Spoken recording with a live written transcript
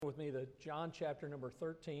John chapter number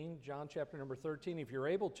 13. John chapter number 13. If you're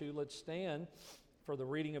able to, let's stand for the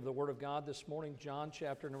reading of the Word of God this morning. John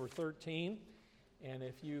chapter number 13. And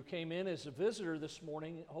if you came in as a visitor this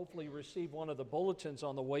morning, hopefully you received one of the bulletins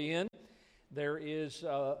on the way in. There is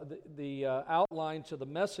the outline to the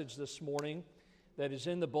message this morning that is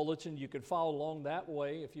in the bulletin. You could follow along that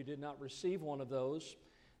way if you did not receive one of those.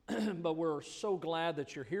 But we're so glad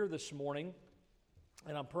that you're here this morning.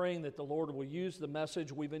 And I'm praying that the Lord will use the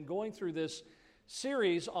message. We've been going through this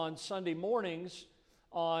series on Sunday mornings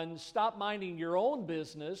on stop minding your own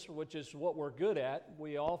business, which is what we're good at.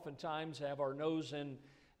 We oftentimes have our nose in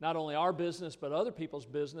not only our business, but other people's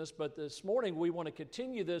business. But this morning we want to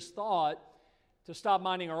continue this thought to stop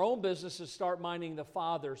minding our own business and start minding the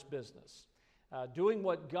Father's business. Doing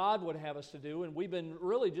what God would have us to do. And we've been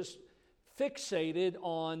really just fixated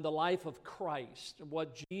on the life of Christ,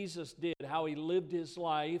 what Jesus did, how He lived His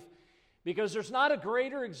life, because there's not a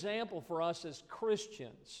greater example for us as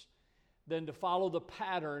Christians than to follow the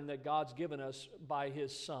pattern that God's given us by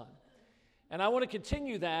His Son. And I want to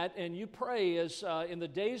continue that, and you pray as in the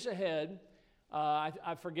days ahead,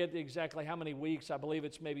 I forget exactly how many weeks, I believe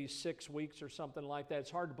it's maybe 6 weeks or something like that.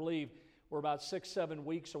 It's hard to believe we're about 6-7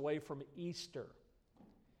 weeks away from Easter.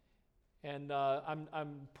 And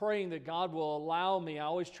I'm praying that God will allow me. I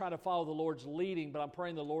always try to follow the Lord's leading, but I'm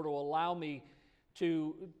praying the Lord will allow me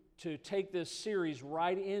to take this series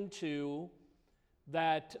right into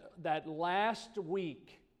that last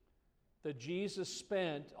week that Jesus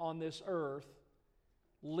spent on this earth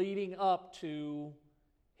leading up to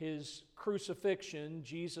His crucifixion.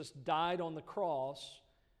 Jesus died on the cross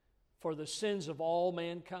for the sins of all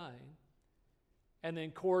mankind. And then,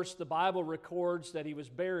 of course, the Bible records that He was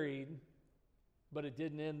buried. But it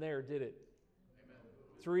didn't end there, did it? Amen.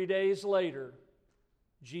 3 days later,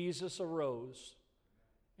 Jesus arose,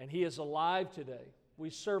 and He is alive today. We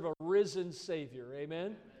serve a risen Savior, amen?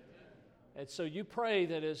 Amen. And so you pray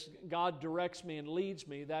that as God directs me and leads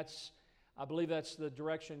me, I believe that's the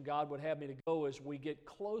direction God would have me to go as we get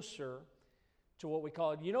closer to what we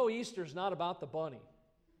call it. You know, Easter's not about the bunny.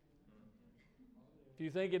 If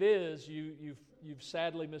you think it is, you've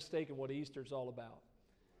sadly mistaken what Easter's all about.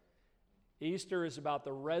 Easter is about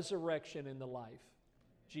the resurrection in the life.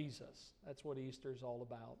 Jesus. That's what Easter is all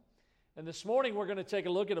about. And this morning we're going to take a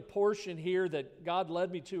look at a portion here that God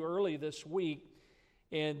led me to early this week.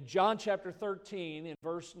 In John chapter 13, in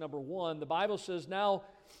verse number 1, the Bible says, "Now,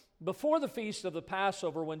 before the feast of the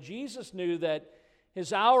Passover, when Jesus knew that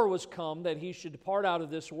His hour was come, that He should depart out of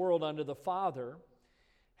this world unto the Father,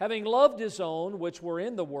 having loved His own which were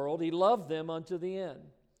in the world, He loved them unto the end.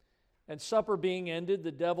 And supper being ended,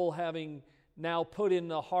 the devil having now put in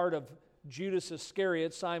the heart of Judas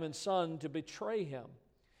Iscariot, Simon's son, to betray Him.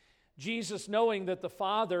 Jesus, knowing that the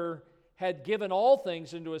Father had given all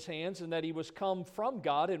things into His hands, and that He was come from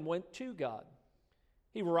God and went to God.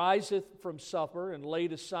 He riseth from supper, and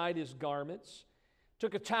laid aside His garments,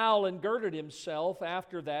 took a towel and girded Himself.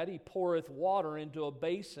 After that He poureth water into a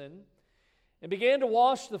basin, and began to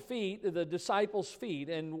wash the disciples' feet,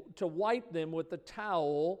 and to wipe them with the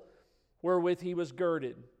towel wherewith He was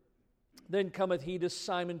girded. Then cometh He to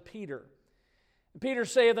Simon Peter. And Peter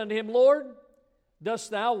saith unto Him, Lord,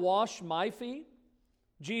 dost Thou wash my feet?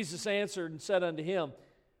 Jesus answered and said unto him,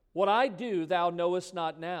 What I do thou knowest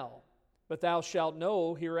not now, but thou shalt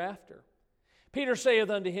know hereafter. Peter saith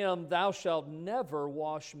unto Him, Thou shalt never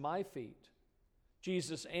wash my feet.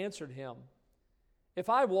 Jesus answered him, If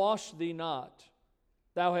I wash thee not,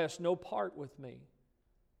 thou hast no part with me.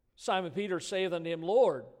 Simon Peter saith unto Him,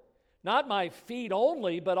 Lord, not my feet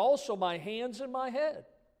only, but also my hands and my head.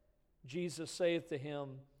 Jesus saith to him,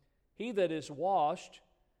 He that is washed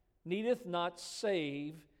needeth not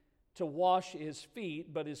save to wash his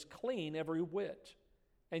feet, but is clean every whit.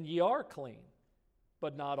 And ye are clean,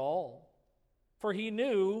 but not all. For He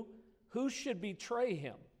knew who should betray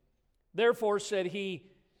Him. Therefore said He,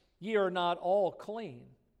 Ye are not all clean.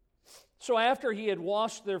 So after He had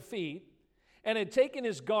washed their feet, and had taken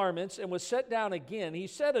His garments, and was set down again, He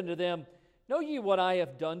said unto them, Know ye what I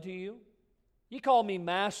have done to you? Ye call me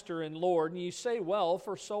Master and Lord, and ye say, Well,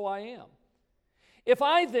 for so I am. If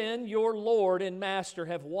I then, your Lord and Master,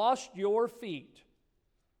 have washed your feet,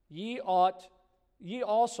 ye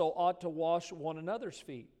also ought to wash one another's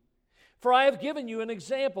feet. For I have given you an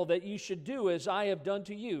example that ye should do as I have done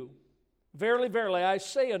to you. Verily, verily, I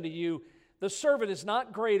say unto you, the servant is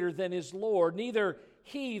not greater than his Lord, neither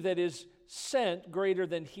he that is sent greater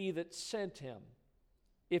than he that sent him.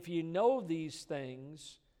 If ye know these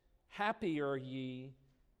things, happy are ye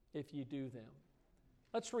if ye do them."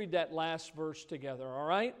 Let's read that last verse together, all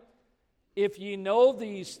right? If ye know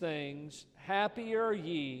these things, happy are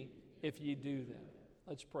ye if ye do them.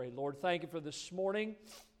 Let's pray. Lord, thank you for this morning.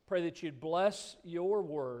 Pray that you'd bless your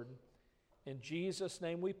word. In Jesus'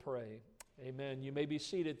 name we pray. Amen. You may be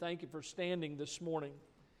seated. Thank you for standing this morning.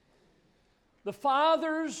 The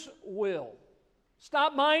Father's will.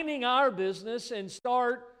 Stop minding our business and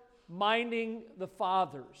start minding the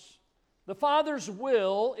Father's. The Father's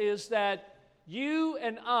will is that you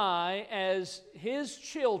and I, as His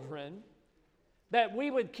children, that we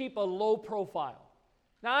would keep a low profile.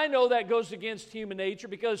 Now, I know that goes against human nature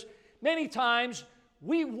because many times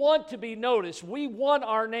we want to be noticed. We want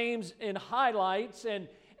our names in highlights and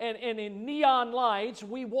in neon lights.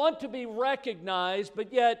 We want to be recognized,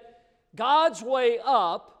 but yet God's way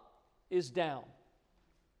up is down.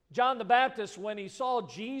 John the Baptist, when he saw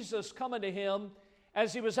Jesus coming to him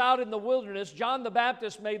as he was out in the wilderness, John the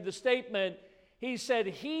Baptist made the statement, he said,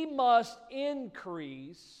 "He must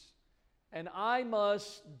increase and I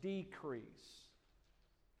must decrease."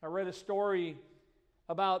 I read a story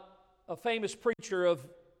about a famous preacher of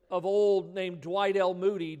old named Dwight L.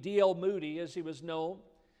 Moody, D.L. Moody as he was known.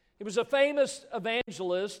 He was a famous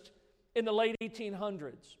evangelist in the late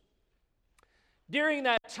 1800s. During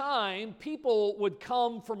that time, people would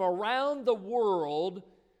come from around the world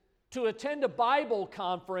to attend a Bible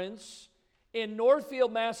conference in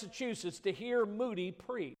Northfield, Massachusetts to hear Moody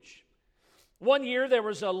preach. One year there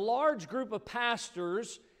was a large group of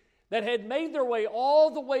pastors that had made their way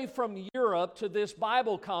all the way from Europe to this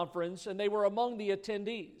Bible conference, and they were among the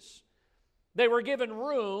attendees. They were given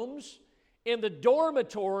rooms in the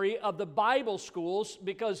dormitory of the Bible schools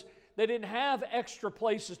because they didn't have extra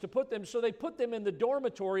places to put them, so they put them in the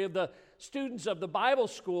dormitory of the students of the Bible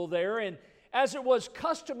school there. And as it was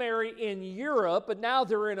customary in Europe, but now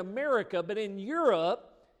they're in America, but in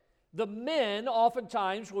Europe, the men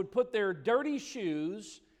oftentimes would put their dirty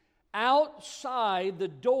shoes outside the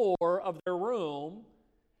door of their room,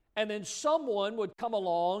 and then someone would come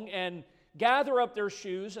along and gather up their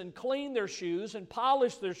shoes and clean their shoes and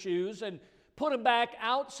polish their shoes and put them back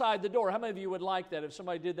outside the door. How many of you would like that if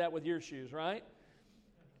somebody did that with your shoes, right?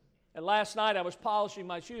 And last night I was polishing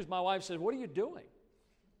my shoes. My wife said, "What are you doing?"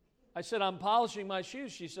 I said, "I'm polishing my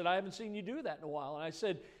shoes." She said, "I haven't seen you do that in a while." And I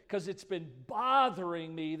said, "Because it's been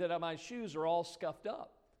bothering me that my shoes are all scuffed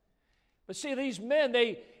up." But see, these men,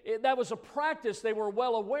 that was a practice they were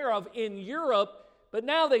well aware of in Europe, but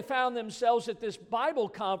now they found themselves at this Bible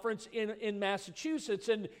conference in Massachusetts,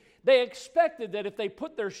 and they expected that if they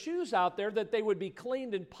put their shoes out there, that they would be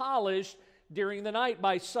cleaned and polished during the night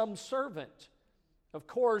by some servant. Of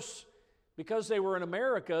course, because they were in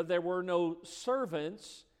America, there were no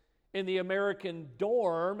servants in the American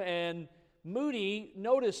dorm, and Moody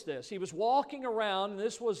noticed this. He was walking around, and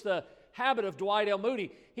this was the habit of Dwight L.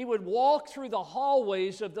 Moody. He would walk through the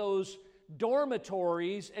hallways of those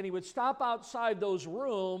dormitories, and he would stop outside those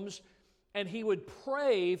rooms, and he would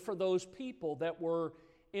pray for those people that were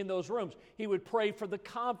in those rooms. He would pray for the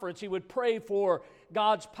conference. He would pray for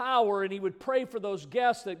God's power, and he would pray for those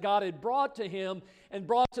guests that God had brought to him and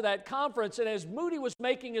brought to that conference. And as Moody was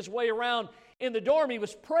making his way around in the dorm, he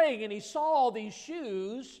was praying, and he saw all these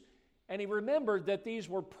shoes, and he remembered that these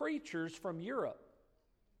were preachers from Europe.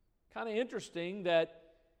 Kind of interesting that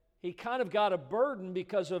he kind of got a burden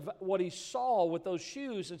because of what he saw with those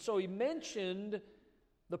shoes. And so he mentioned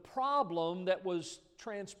the problem that was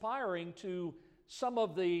transpiring to some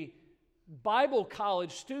of the Bible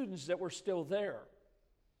college students that were still there.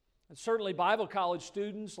 And certainly Bible college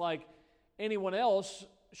students, like anyone else,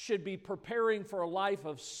 should be preparing for a life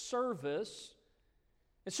of service.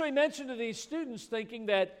 And so he mentioned to these students, thinking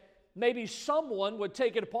that maybe someone would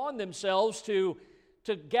take it upon themselves to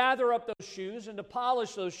gather up those shoes and to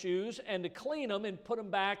polish those shoes and to clean them and put them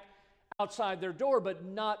back outside their door. But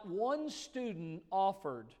not one student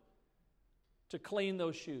offered to clean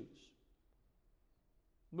those shoes.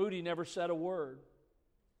 Moody never said a word.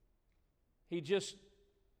 He just,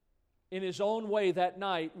 in his own way that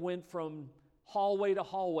night, went from hallway to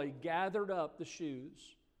hallway, gathered up the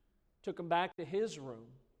shoes, took them back to his room,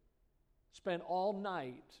 spent all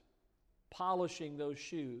night polishing those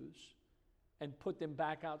shoes, and put them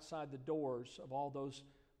back outside the doors of all those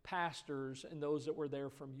pastors and those that were there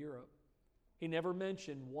from Europe. He never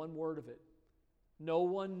mentioned one word of it. No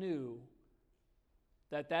one knew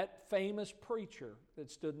that famous preacher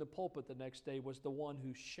that stood in the pulpit the next day was the one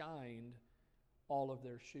who shined all of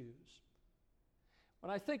their shoes.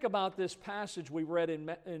 When I think about this passage we read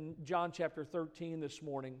in John chapter 13 this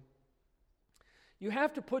morning, you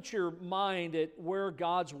have to put your mind at where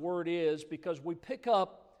God's Word is, because we pick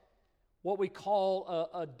up what we call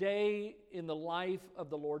a day in the life of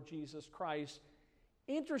the Lord Jesus Christ.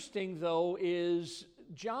 Interesting, though, is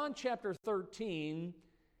John chapter 13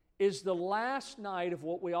 is the last night of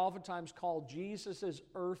what we oftentimes call Jesus'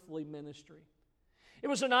 earthly ministry. It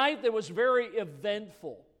was a night that was very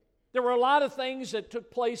eventful. There were a lot of things that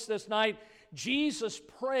took place this night. Jesus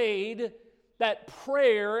prayed that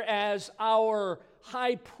prayer as our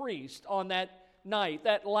high priest on that night,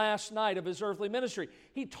 that last night of his earthly ministry.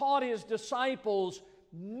 He taught his disciples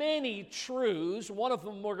many truths. One of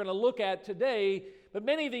them we're going to look at today, but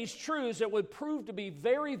many of these truths that would prove to be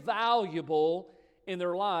very valuable in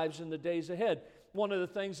their lives in the days ahead. One of the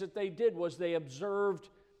things that they did was they observed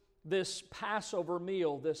this Passover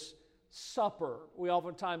meal, this supper, we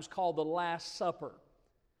oftentimes call the Last Supper.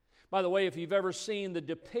 By the way, if you've ever seen the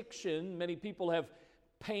depiction, many people have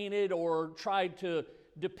painted or tried to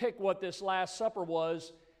depict what this Last Supper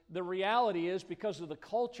was. The reality is, because of the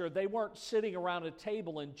culture, they weren't sitting around a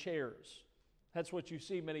table in chairs. That's what you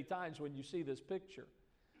see many times when you see this picture.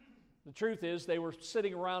 The truth is, they were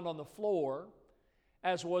sitting around on the floor,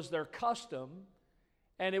 as was their custom,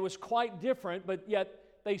 and it was quite different, but yet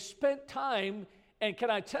they spent time, and can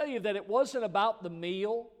I tell you that it wasn't about the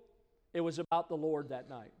meal, it was about the Lord that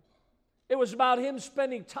night. It was about him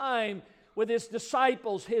spending time with his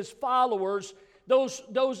disciples, his followers,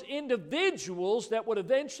 those individuals that would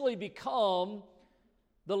eventually become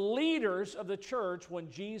the leaders of the church when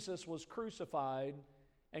Jesus was crucified,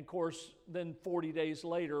 and of course, then 40 days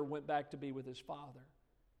later went back to be with his Father.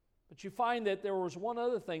 But you find that there was one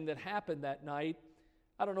other thing that happened that night.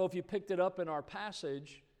 I don't know if you picked it up in our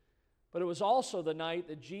passage, but it was also the night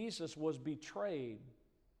that Jesus was betrayed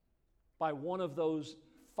by one of those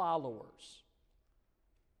followers.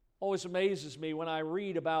 Always amazes me when I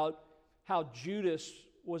read about how Judas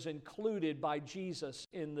was included by Jesus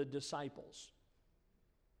in the disciples.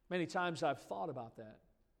 Many times I've thought about that.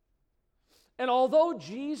 And although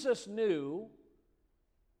Jesus knew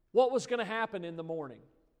what was going to happen in the morning,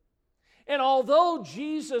 and although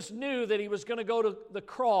Jesus knew that he was going to go to the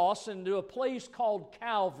cross and to a place called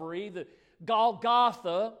Calvary, the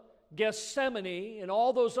Golgotha, Gethsemane, and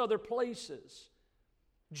all those other places,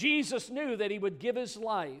 Jesus knew that he would give his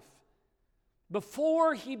life.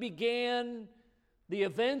 Before he began the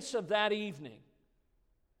events of that evening,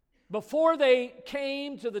 before they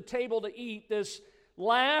came to the table to eat this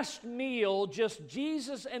last meal, just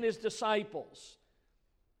Jesus and his disciples,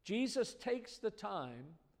 Jesus takes the time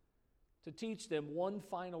to teach them one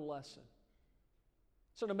final lesson.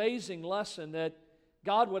 It's an amazing lesson that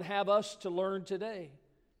God would have us to learn today.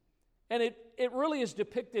 And it really is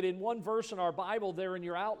depicted in one verse in our Bible there in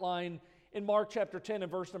your outline in Mark chapter 10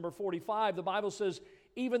 and verse number 45. The Bible says,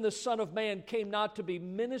 "Even the Son of Man came not to be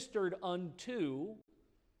ministered unto,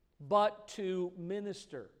 but to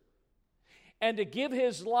minister, and to give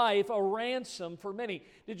his life a ransom for many."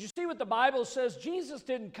 Did you see what the Bible says? Jesus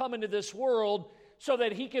didn't come into this world so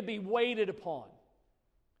that he could be waited upon.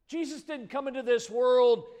 Jesus didn't come into this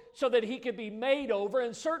world so that he could be made over,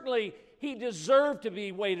 and certainly he deserved to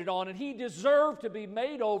be waited on, and he deserved to be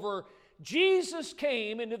made over. Jesus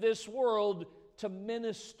came into this world to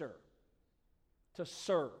minister, to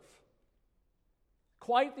serve.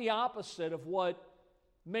 Quite the opposite of what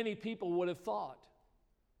many people would have thought.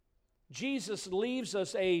 Jesus leaves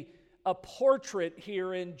us a portrait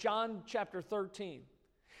here in John chapter 13.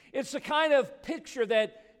 It's the kind of picture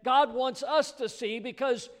that God wants us to see,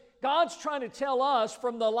 because God's trying to tell us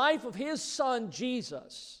from the life of his Son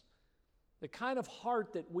Jesus the kind of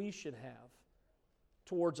heart that we should have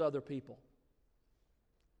towards other people.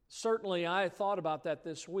 Certainly, I thought about that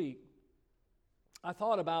this week. I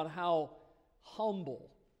thought about how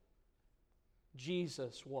humble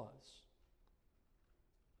Jesus was.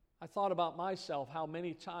 I thought about myself, how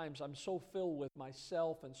many times I'm so filled with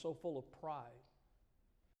myself and so full of pride.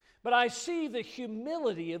 But I see the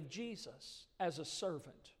humility of Jesus as a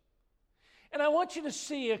servant. And I want you to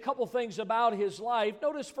see a couple things about his life.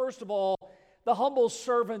 Notice, first of all, the humble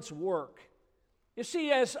servant's work. You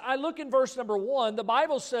see, as I look in verse number 1, the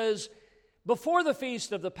Bible says, before the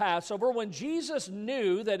feast of the Passover, when Jesus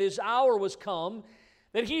knew that his hour was come,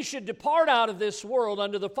 that he should depart out of this world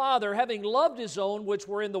unto the Father, having loved his own which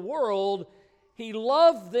were in the world, he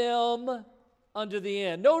loved them unto the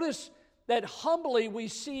end. Notice that humbly we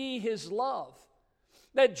see his love.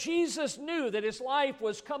 That Jesus knew that his life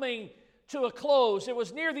was coming to a close. It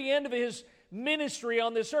was near the end of his ministry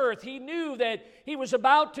on this earth. He knew that he was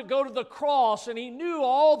about to go to the cross, and he knew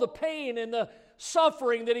all the pain and the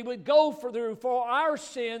suffering that he would go through for our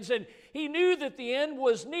sins, and he knew that the end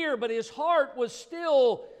was near, but his heart was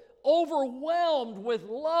still overwhelmed with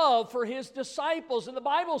love for his disciples. And the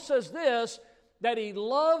Bible says this, that he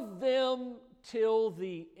loved them till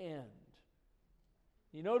the end.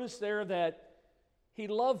 You notice there that he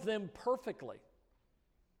loved them perfectly.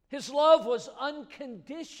 His love was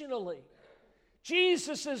unconditionally.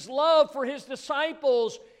 Jesus' love for His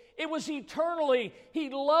disciples, it was eternally. He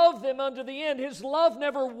loved them unto the end. His love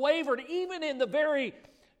never wavered, even in the very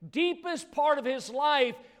deepest part of His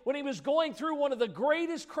life, when He was going through one of the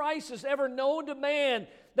greatest crises ever known to man,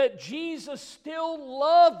 that Jesus still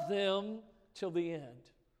loved them till the end.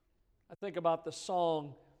 I think about the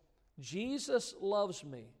song, Jesus loves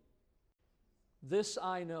me, this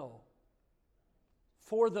I know,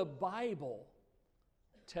 for the Bible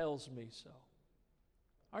tells me so.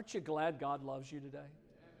 Aren't you glad God loves you today?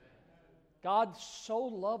 God so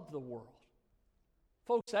loved the world.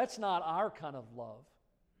 Folks, that's not our kind of love.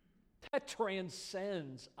 That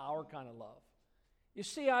transcends our kind of love. You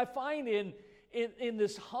see, I find in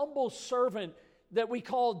this humble servant that we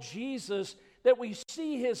call Jesus, that we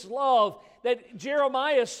see His love, that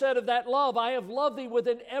Jeremiah said of that love, I have loved thee with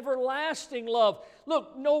an everlasting love.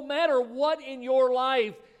 Look, no matter what in your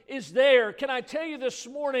life is there, can I tell you this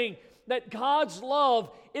morning that God's love,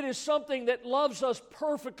 it is something that loves us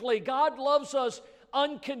perfectly. God loves us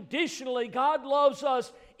unconditionally. God loves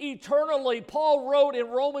us eternally. Paul wrote in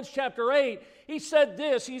Romans chapter 8, he said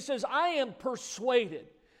this, he says, I am persuaded.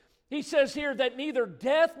 He says here that neither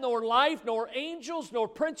death, nor life, nor angels, nor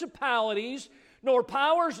principalities, nor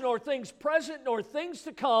powers, nor things present, nor things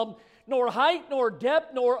to come, nor height, nor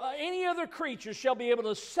depth, nor any other creature shall be able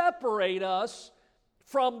to separate us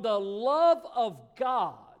from the love of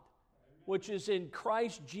God, which is in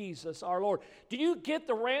Christ Jesus our Lord. Do you get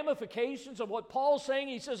the ramifications of what Paul's saying?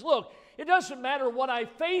 He says, look, it doesn't matter what I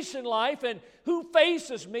face in life and who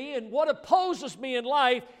faces me and what opposes me in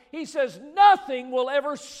life. He says, nothing will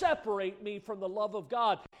ever separate me from the love of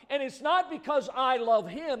God. And it's not because I love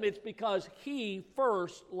Him, it's because He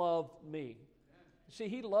first loved me. See,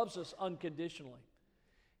 He loves us unconditionally.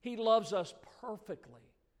 He loves us perfectly.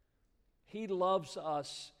 He loves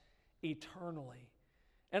us eternally.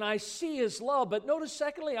 And I see His love, but notice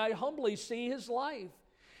secondly, I humbly see His life.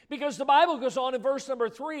 Because the Bible goes on in verse number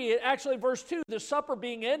 3, actually verse 2, the supper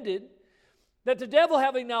being ended, that the devil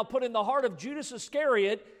having now put in the heart of Judas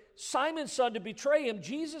Iscariot, Simon's son, to betray Him,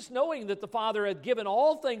 Jesus, knowing that the Father had given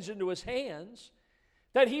all things into His hands,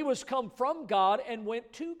 that He was come from God and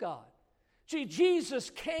went to God. See, Jesus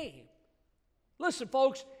came. Listen,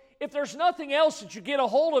 folks, if there's nothing else that you get a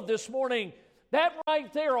hold of this morning, that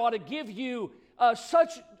right there ought to give you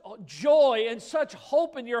such joy and such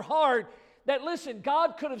hope in your heart that, listen,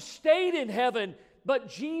 God could have stayed in heaven, but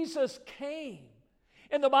Jesus came.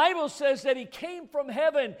 And the Bible says that He came from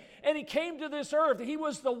heaven and He came to this earth. He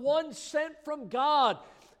was the one sent from God.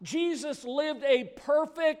 Jesus lived a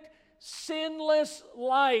perfect, sinless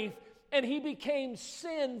life, and He became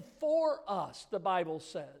sin for us, the Bible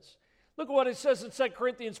says. Look at what it says in 2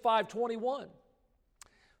 Corinthians 5:21.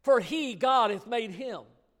 For He, God, hath made Him,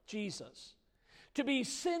 Jesus, to be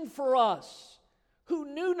sin for us,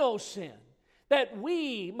 who knew no sin, that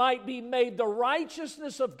we might be made the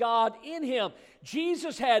righteousness of God in Him.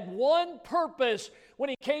 Jesus had one purpose when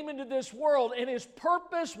He came into this world, and His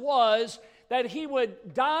purpose was that He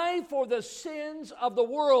would die for the sins of the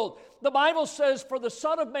world. The Bible says, for the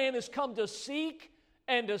Son of Man is come to seek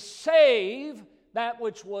and to save that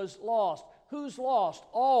which was lost. Who's lost?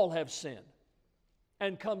 All have sinned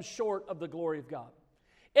and come short of the glory of God.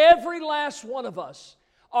 Every last one of us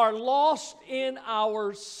are lost in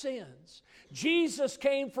our sins. Jesus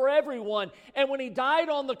came for everyone, and when He died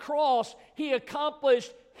on the cross, He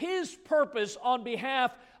accomplished His purpose on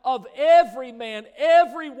behalf of every man,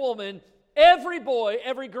 every woman, every boy,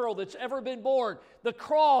 every girl that's ever been born. The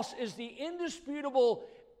cross is the indisputable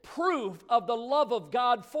proof of the love of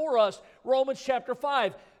God for us. Romans chapter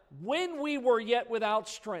 5. When we were yet without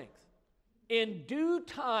strength, in due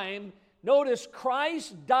time, notice,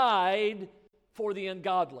 Christ died for the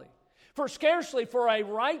ungodly. For scarcely for a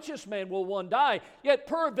righteous man will one die, yet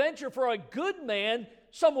peradventure for a good man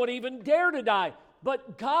some would even dare to die.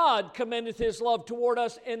 But God commendeth His love toward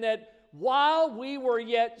us, in that while we were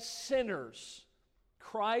yet sinners,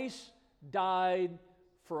 Christ died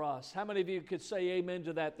for us. How many of you could say amen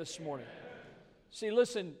to that this morning? See,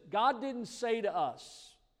 listen, God didn't say to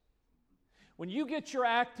us, when you get your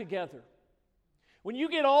act together, when you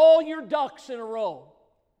get all your ducks in a row,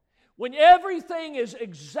 when everything is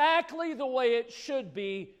exactly the way it should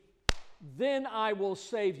be, then I will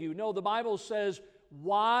save you. No, the Bible says,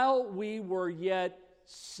 while we were yet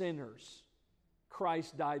sinners,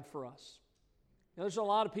 Christ died for us. Now, there's a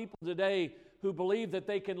lot of people today who believe that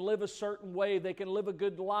they can live a certain way, they can live a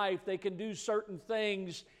good life, they can do certain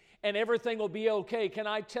things, and everything will be okay. Can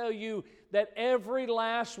I tell you that every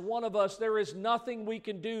last one of us, there is nothing we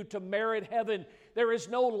can do to merit heaven. there is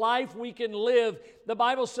no life we can live. The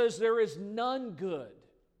Bible says there is none good,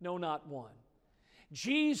 no, not one.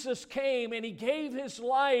 Jesus came and He gave His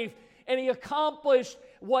life and He accomplished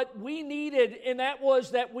what we needed, and that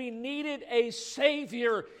was that we needed a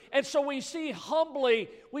Savior. And so we see humbly,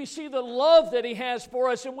 we see the love that He has for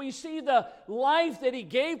us, and we see the life that He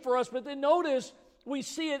gave for us, but then notice we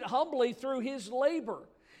see it humbly through His labor.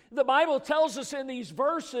 The Bible tells us in these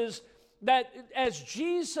verses that as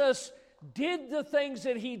Jesus did the things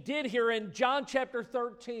that He did here in John chapter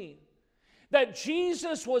 13, that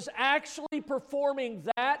Jesus was actually performing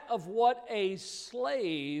that of what a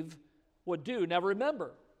slave would do. Now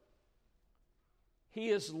remember, He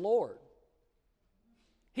is Lord.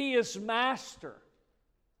 He is Master.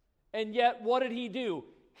 And yet what did He do?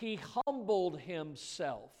 He humbled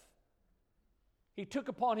Himself. He took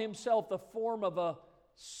upon Himself the form of a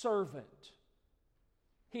servant.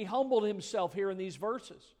 He humbled Himself here in these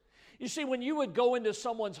verses. You see, when you would go into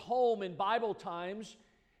someone's home in Bible times,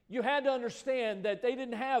 you had to understand that they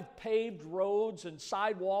didn't have paved roads and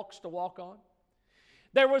sidewalks to walk on.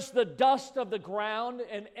 There was the dust of the ground,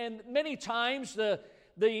 and many times the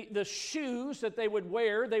shoes that they would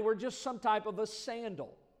wear, they were just some type of a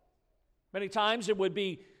sandal. Many times it would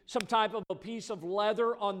be some type of a piece of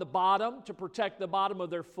leather on the bottom to protect the bottom of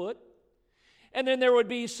their foot. And then there would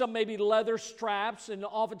be some maybe leather straps, and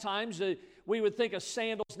oftentimes we would think of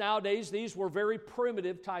sandals nowadays. These were very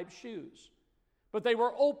primitive type shoes, but they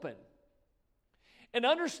were open. And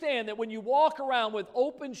understand that when you walk around with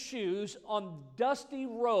open shoes on dusty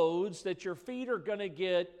roads, that your feet are going to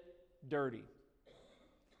get dirty.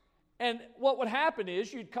 And what would happen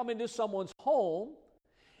is you'd come into someone's home,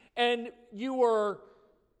 and you were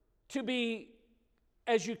to be,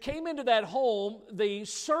 as you came into that home, the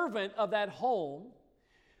servant of that home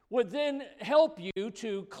would then help you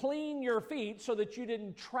to clean your feet so that you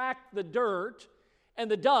didn't track the dirt and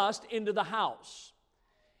the dust into the house.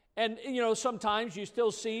 And, you know, sometimes you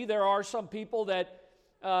still see there are some people that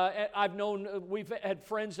I've known, we've had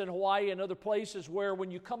friends in Hawaii and other places where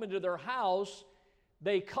when you come into their house,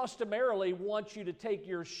 they customarily want you to take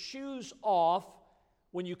your shoes off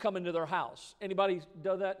when you come into their house. Anybody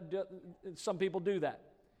do that? Some people do that.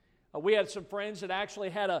 We had some friends that actually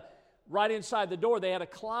had right inside the door, they had a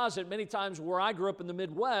closet. Many times where I grew up in the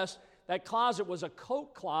Midwest, that closet was a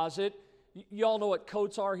coat closet. You all know what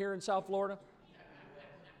coats are here in South Florida?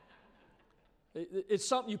 It's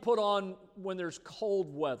something you put on when there's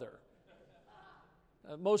cold weather.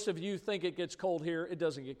 Most of you think it gets cold here. It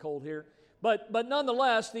doesn't get cold here. But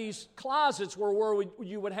nonetheless, these closets were where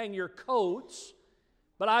you would hang your coats.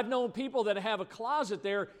 But I've known people that have a closet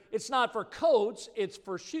there. It's not for coats, it's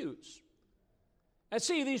for shoes. And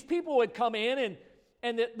see, these people would come in,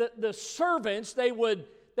 and the servants, they would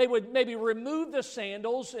maybe remove the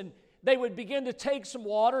sandals, and they would begin to take some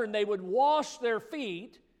water, and they would wash their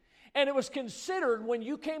feet. And it was considered, when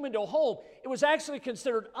you came into a home, it was actually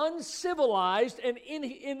considered uncivilized and,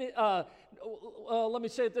 let me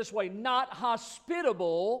say it this way, not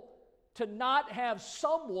hospitable to not have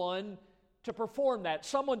someone to perform that,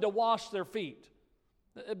 someone to wash their feet.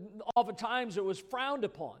 Oftentimes it was frowned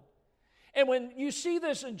upon. And when you see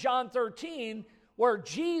this in John 13, where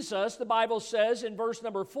Jesus, the Bible says in verse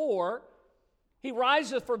number 4, He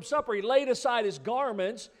riseth from supper, He laid aside His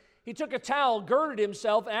garments, He took a towel, girded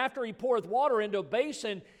Himself, and after He poureth water into a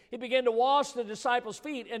basin, He began to wash the disciples'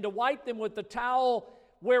 feet and to wipe them with the towel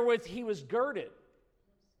wherewith He was girded.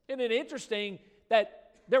 Isn't it interesting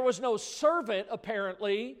that there was no servant,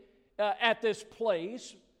 apparently, at this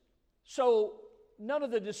place? So none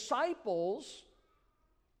of the disciples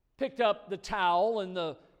picked up the towel and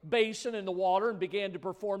the basin and the water and began to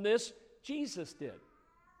perform this. Jesus did.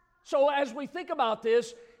 So as we think about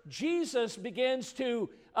this, Jesus begins to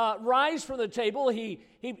rise from the table. He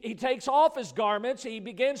takes off his garments. He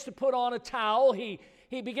begins to put on a towel. He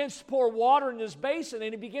begins to pour water in his basin,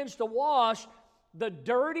 and he begins to wash the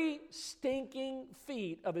dirty, stinking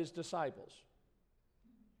feet of his disciples.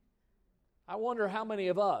 I wonder how many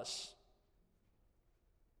of us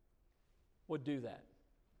would do that.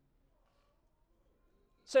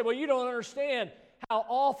 Say, well, you don't understand how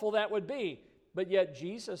awful that would be. But yet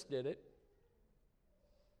Jesus did it.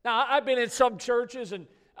 Now, I've been in some churches and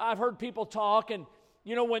I've heard people talk, and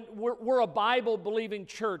you know, when we're a Bible-believing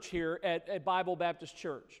church here at Bible Baptist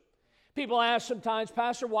Church. People ask sometimes,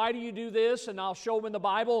 Pastor, why do you do this? And I'll show them in the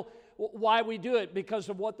Bible why we do it, because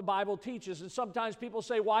of what the Bible teaches. And sometimes people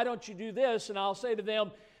say, why don't you do this? And I'll say to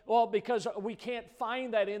them, well, because we can't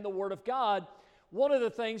find that in the Word of God. One of the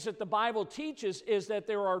things that the Bible teaches is that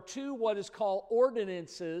there are two what is called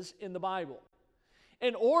ordinances in the Bible.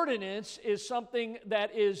 An ordinance is something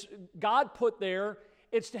that is God put there.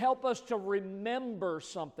 It's to help us to remember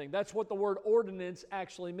something. That's what the word ordinance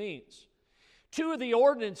actually means. Two of the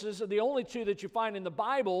ordinances, the only two that you find in the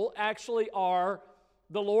Bible, actually are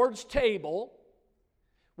the Lord's table,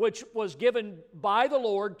 which was given by the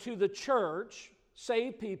Lord to the church,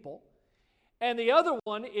 saved people. And the other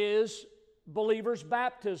one is believers'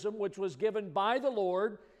 baptism, which was given by the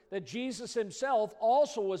Lord, that Jesus himself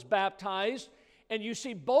also was baptized. And you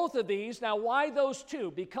see both of these. Now, why those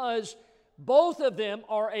two? Because both of them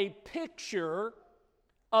are a picture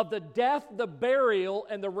of the death, the burial,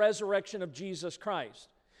 and the resurrection of Jesus Christ.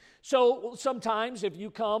 So sometimes if you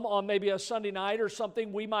come on maybe a Sunday night or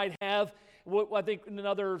something, we might have, I think in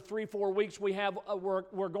another 3-4 weeks,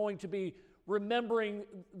 we're going to be remembering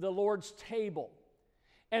the Lord's table.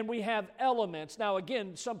 And we have elements. Now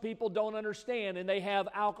again, some people don't understand, and they have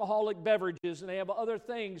alcoholic beverages and they have other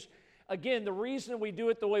things. Again, the reason we do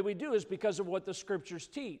it the way we do is because of what the Scriptures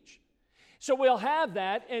teach. So we'll have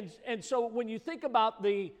that, and so when you think about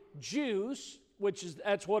the juice,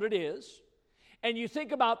 that's what it is, and you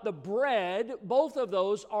think about the bread, both of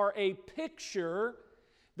those are a picture,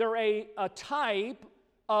 they're a type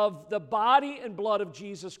of the body and blood of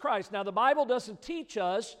Jesus Christ. Now the Bible doesn't teach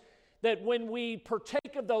us that when we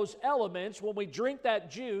partake of those elements, when we drink that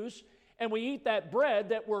juice and we eat that bread,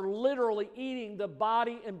 that we're literally eating the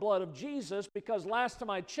body and blood of Jesus, because last time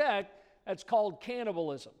I checked, that's called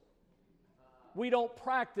cannibalism. We don't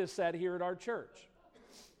practice that here at our church.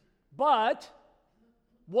 But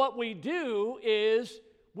what we do is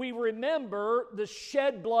we remember the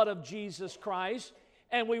shed blood of Jesus Christ,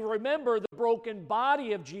 and we remember the broken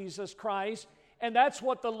body of Jesus Christ, and that's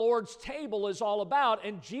what the Lord's table is all about.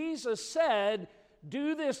 And Jesus said,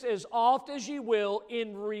 "Do this as oft as you will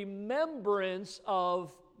in remembrance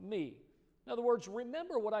of me." In other words,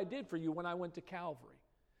 remember what I did for you when I went to Calvary.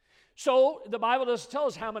 So the Bible doesn't tell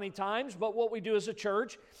us how many times, but what we do as a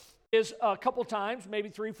church is a couple times, maybe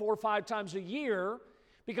 3, 4, 5 times a year,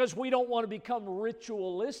 because we don't want to become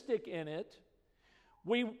ritualistic in it.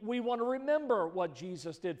 We want to remember what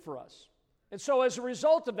Jesus did for us. And so as a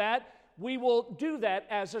result of that, we will do that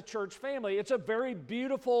as a church family. It's a very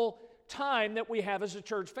beautiful time that we have as a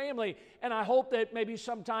church family, and I hope that maybe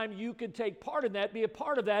sometime you could take part in that, be a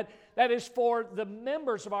part of that. That is for the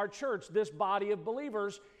members of our church, this body of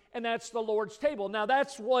believers, and that's the Lord's table. Now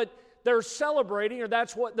that's what they're celebrating, or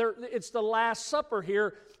it's the Last Supper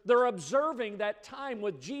here. They're observing that time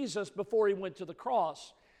with Jesus before he went to the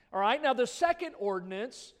cross. All right, now the second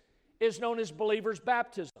ordinance is known as believers'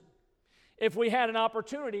 baptism. If we had an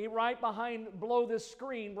opportunity, right below this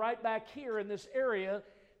screen, right back here in this area,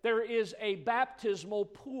 there is a baptismal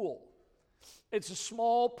pool. It's a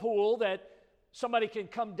small pool that somebody can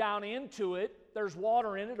come down into it. There's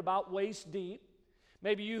water in it about waist deep.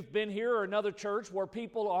 Maybe you've been here or another church where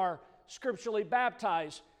people are scripturally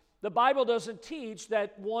baptized. The Bible doesn't teach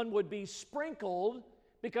that one would be sprinkled,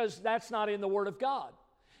 because that's not in the Word of God.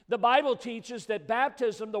 The Bible teaches that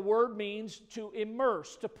baptism, the word means to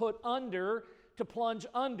immerse, to put under, to plunge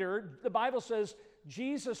under. The Bible says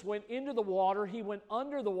Jesus went into the water, he went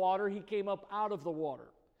under the water, he came up out of the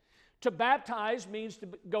water. To baptize means to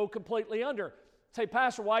go completely under. Say,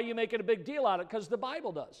 "Pastor, why are you making a big deal out of it?" Because the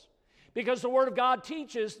Bible does. Because the Word of God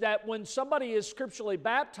teaches that when somebody is scripturally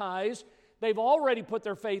baptized, they've already put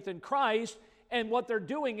their faith in Christ, and what they're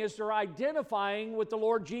doing is they're identifying with the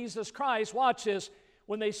Lord Jesus Christ. Watch this.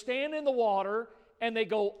 When they stand in the water and they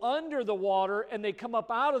go under the water and they come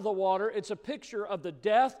up out of the water, it's a picture of the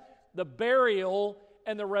death, the burial,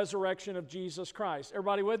 and the resurrection of Jesus Christ.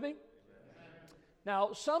 Everybody with me? Amen.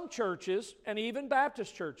 Now, some churches, and even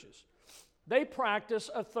Baptist churches, they practice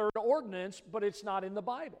a third ordinance, but it's not in the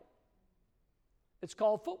Bible. It's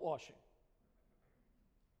called foot washing.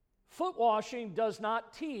 Foot washing does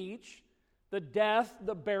not teach the death,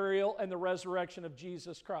 the burial, and the resurrection of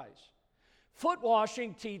Jesus Christ. Foot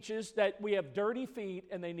washing teaches that we have dirty feet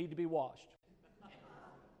and they need to be washed.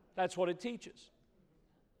 That's what it teaches.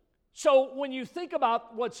 So when you think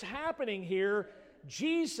about what's happening here,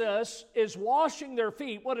 Jesus is washing their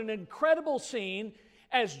feet. What an incredible scene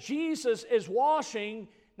as Jesus is washing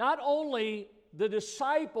not only the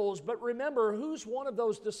disciples, but remember, who's one of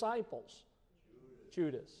those disciples?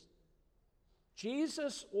 Judas.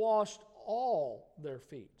 Jesus washed all their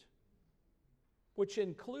feet, which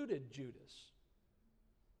included Judas.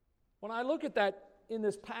 When I look at that in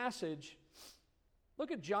this passage, look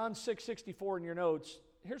at John 6:64 in your notes.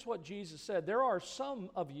 Here's what Jesus said. "There are some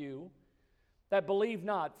of you that believe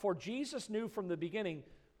not, for Jesus knew from the beginning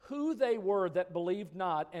who they were that believed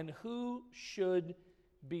not and who should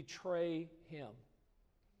betray him."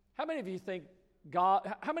 How many of you think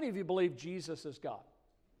God, how many of you believe Jesus is God?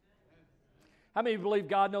 How many of you believe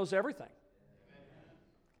God knows everything?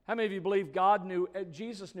 How many of you believe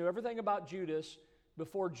Jesus knew everything about Judas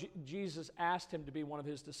before Jesus asked him to be one of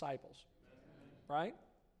his disciples? Right?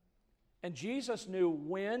 And Jesus knew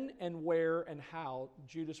when and where and how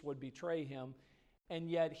Judas would betray him, and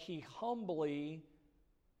yet he humbly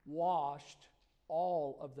washed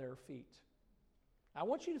all of their feet. I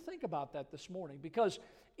want you to think about that this morning, because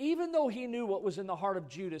even though he knew what was in the heart of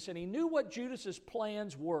Judas, and he knew what Judas's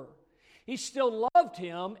plans were, he still loved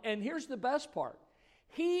him, and here's the best part.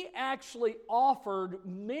 He actually offered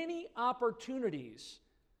many opportunities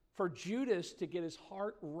for Judas to get his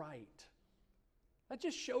heart right. That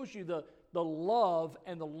just shows you the love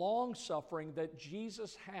and the long-suffering that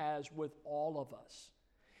Jesus has with all of us.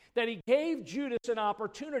 That he gave Judas an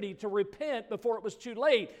opportunity to repent before it was too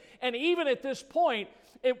late. And even at this point,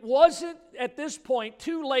 it wasn't at this point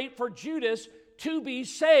too late for Judas to be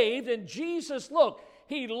saved. And Jesus, look,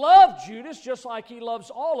 he loved Judas just like he loves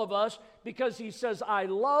all of us, because he says, I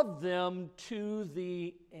love them to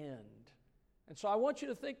the end. And so I want you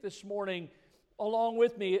to think this morning, along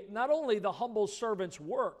with me, not only the humble servant's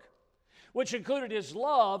work, which included his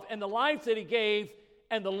love and the life that he gave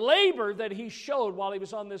and the labor that he showed while he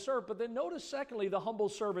was on this earth, but then notice, secondly, the humble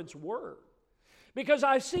servant's word. Because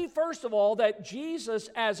I see, first of all, that Jesus,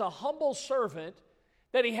 as a humble servant,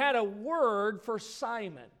 that he had a word for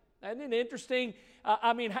Simon. Isn't it interesting?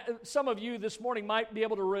 Some of you this morning might be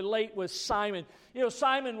able to relate with Simon. You know,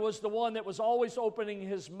 Simon was the one that was always opening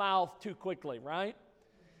his mouth too quickly, right?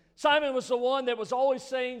 Simon was the one that was always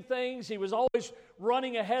saying things. He was always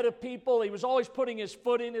running ahead of people. He was always putting his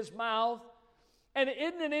foot in his mouth. And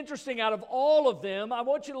isn't it interesting, out of all of them, I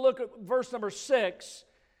want you to look at verse number 6,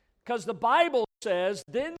 because the Bible says,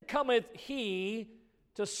 Then cometh he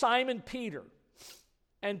to Simon Peter,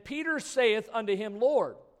 and Peter saith unto him,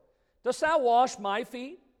 Lord, dost thou wash my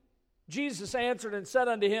feet? Jesus answered and said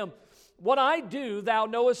unto him, What I do thou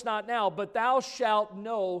knowest not now, but thou shalt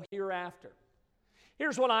know hereafter.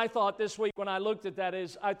 Here's what I thought this week when I looked at that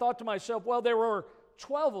is, I thought to myself, well, there were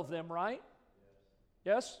 12 of them, right?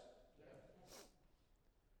 Yes?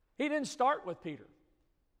 He didn't start with Peter.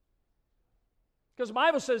 Because the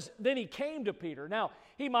Bible says, then he came to Peter. Now,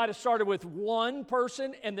 he might have started with one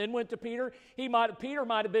person and then went to Peter. Peter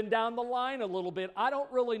might have been down the line a little bit. I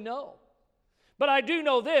don't really know. But I do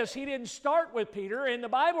know this, he didn't start with Peter, and the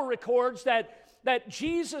Bible records that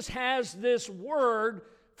Jesus has this word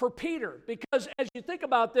for Peter. Because as you think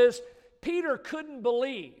about this, Peter couldn't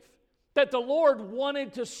believe that the Lord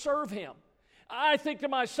wanted to serve him. I think to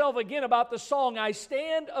myself again about the song, I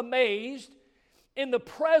stand amazed in the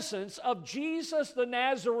presence of Jesus the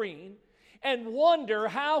Nazarene and wonder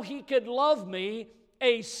how he could love me,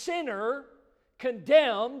 a sinner,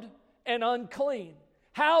 condemned and unclean.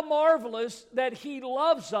 How marvelous that he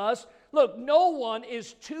loves us. Look, no one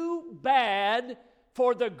is too bad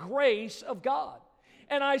for the grace of God.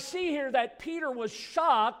 And I see here that Peter was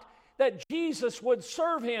shocked that Jesus would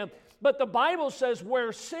serve him. But the Bible says,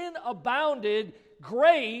 where sin abounded,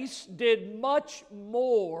 grace did much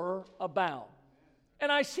more abound.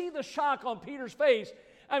 And I see the shock on Peter's face.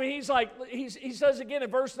 I mean, he says again in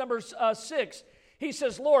verse number 6, he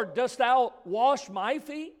says, Lord, dost thou wash my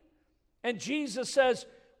feet? And Jesus says,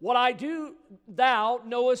 what I do thou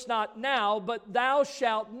knowest not now, but thou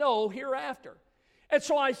shalt know hereafter. And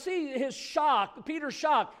so I see his shock, Peter's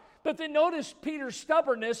shock. But then notice Peter's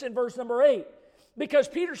stubbornness in verse number 8. Because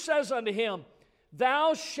Peter says unto him,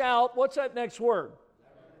 thou shalt, what's that next word?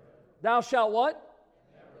 Never. Thou shalt what?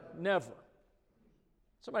 Never.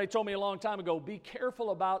 Somebody told me a long time ago, be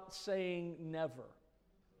careful about saying never.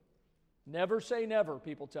 Never say never,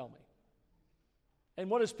 people tell me. And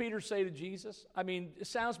what does Peter say to Jesus? I mean, it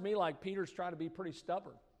sounds to me like Peter's trying to be pretty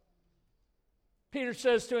stubborn. Peter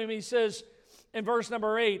says to him, he says in verse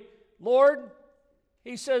number 8, Lord,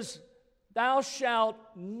 he says, thou shalt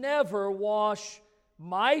never wash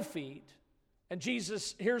my feet. And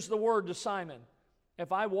Jesus, here's the word to Simon,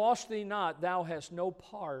 if I wash thee not, thou hast no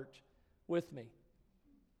part with me.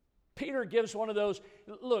 Peter gives one of those,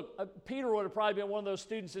 look, Peter would have probably been one of those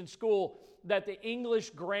students in school that the English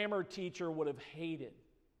grammar teacher would have hated.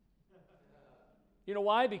 You know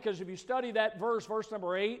why? Because if you study that verse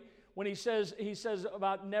number 8, when he says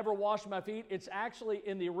about never wash my feet, it's actually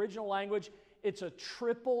in the original language, it's a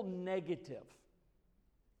triple negative.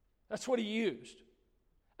 That's what he used.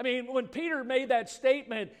 I mean, when Peter made that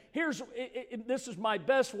statement, this is my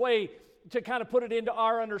best way to kind of put it into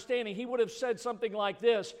our understanding. He would have said something like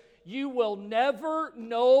this, you will never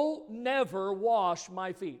wash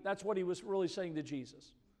my feet. That's what he was really saying to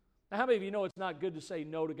Jesus. Now, how many of you know it's not good to say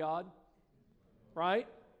no to God? right?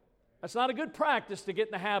 That's not a good practice to get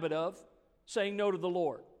in the habit of, saying no to the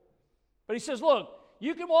Lord. But he says, look,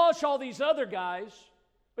 you can wash all these other guys,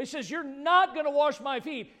 but he says, you're not going to wash my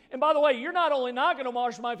feet. And by the way, you're not only not going to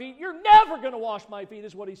wash my feet, you're never going to wash my feet,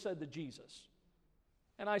 is what he said to Jesus.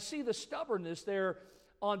 And I see the stubbornness there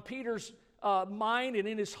on Peter's mind and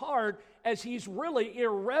in his heart as he's really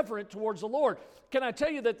irreverent towards the Lord. Can I tell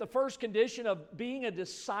you that the first condition of being a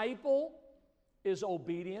disciple is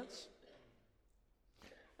obedience?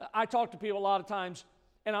 I talk to people a lot of times,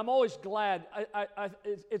 and I'm always glad.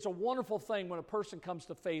 It's a wonderful thing when a person comes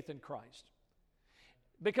to faith in Christ.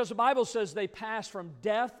 Because the Bible says they pass from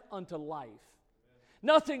death unto life.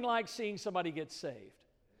 Nothing like seeing somebody get saved.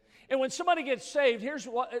 And when somebody gets saved, here's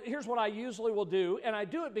what I usually will do, and I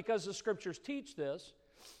do it because the Scriptures teach this.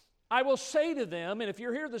 I will say to them, and if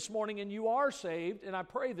you're here this morning and you are saved, and I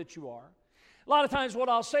pray that you are, a lot of times what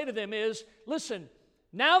I'll say to them is, listen,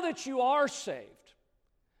 now that you are saved,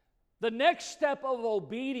 the next step of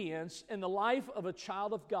obedience in the life of a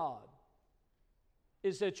child of God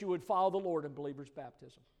is that you would follow the Lord in believer's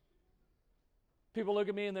baptism. People look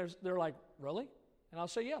at me and they're like, really? And I'll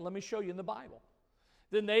say, yeah, let me show you in the Bible.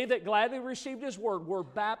 Then they that gladly received His word were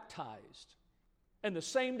baptized. And the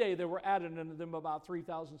same day there were added unto them about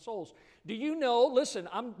 3,000 souls. Do you know, listen,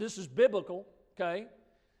 this is biblical, okay?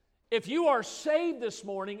 If you are saved this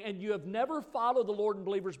morning and you have never followed the Lord in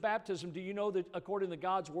believer's baptism, do you know that according to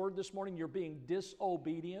God's word this morning, you're being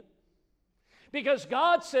disobedient? Because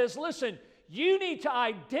God says, listen, you need to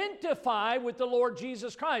identify with the Lord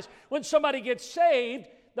Jesus Christ. When somebody gets saved,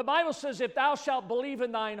 the Bible says, if thou shalt believe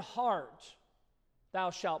in thine heart, thou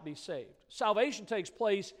shalt be saved. Salvation takes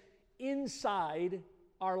place inside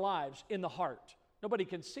our lives, in the heart. Nobody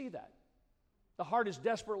can see that. The heart is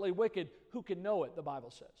desperately wicked. Who can know it, the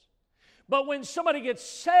Bible says. But when somebody gets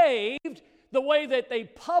saved, the way that they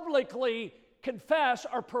publicly confess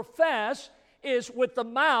or profess is with the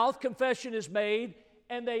mouth, confession is made,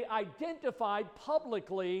 and they identified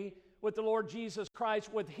publicly with the Lord Jesus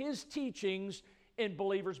Christ with His teachings in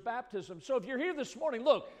believer's baptism. So if you're here this morning,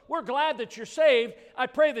 look, we're glad that you're saved. I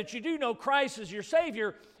pray that you do know Christ as your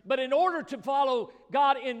Savior, but in order to follow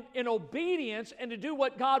God in obedience and to do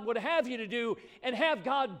what God would have you to do and have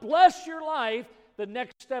God bless your life, the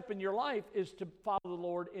next step in your life is to follow the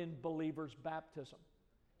Lord in believer's baptism.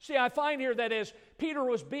 See, I find here that as Peter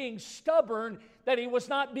was being stubborn, that he was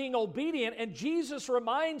not being obedient, and Jesus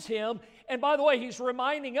reminds him, and by the way, He's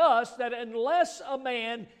reminding us that unless a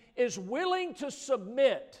man is willing to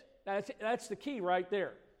submit, that's the key right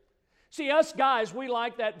there. See, us guys, we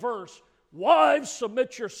like that verse, wives,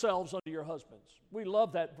 submit yourselves unto your husbands. We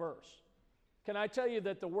love that verse. Can I tell you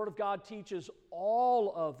that the Word of God teaches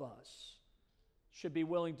all of us should be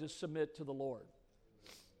willing to submit to the Lord?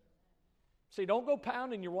 See, don't go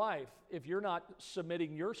pounding your wife if you're not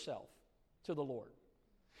submitting yourself to the Lord.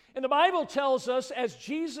 And the Bible tells us, as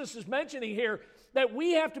Jesus is mentioning here, that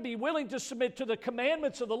we have to be willing to submit to the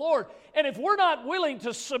commandments of the Lord. And if we're not willing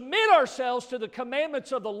to submit ourselves to the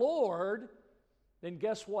commandments of the Lord, then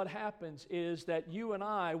guess what happens is that you and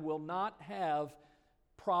I will not have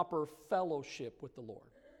proper fellowship with the Lord.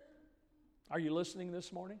 Are you listening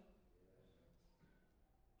this morning?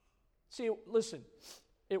 See, listen,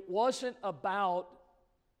 it wasn't about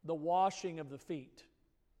the washing of the feet.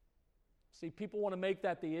 See, people want to make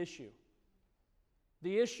that the issue.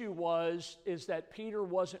 The issue is that Peter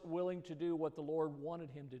wasn't willing to do what the Lord wanted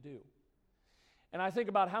him to do. And I think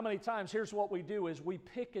about how many times, here's what we do, is we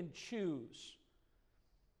pick and choose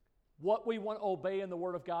what we want to obey in the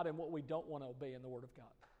Word of God and what we don't want to obey in the Word of God.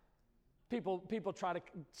 People try to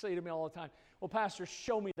say to me all the time, well, Pastor,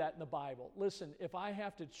 show me that in the Bible. Listen, if I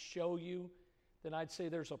have to show you, then I'd say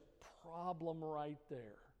there's a problem right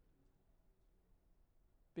there.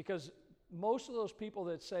 Because most of those people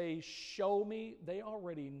that say, show me, they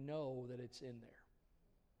already know that it's in there.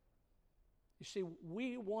 You see,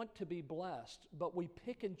 we want to be blessed, but we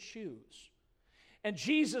pick and choose. And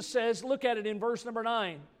Jesus says, look at it in verse number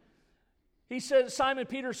 9. He says, Simon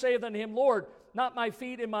Peter saith unto him, Lord, not my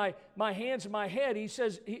feet and my hands and my head.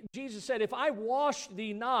 Jesus said, if I wash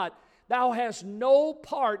thee not, thou hast no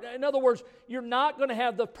part. In other words, you're not going to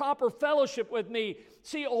have the proper fellowship with me.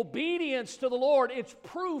 See, obedience to the Lord, it's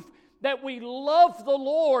proof that we love the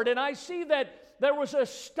Lord. And I see that there was a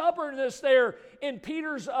stubbornness there in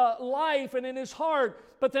Peter's life and in his heart.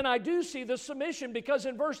 But then I do see the submission, because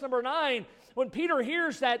in verse number 9, when Peter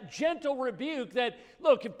hears that gentle rebuke that,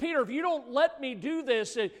 look, if you don't let me do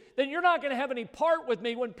this, then you're not going to have any part with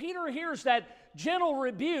me. When Peter hears that gentle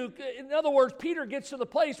rebuke, in other words, Peter gets to the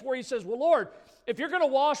place where he says, well, Lord, if you're going to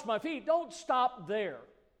wash my feet, don't stop there.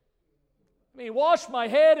 I mean, wash my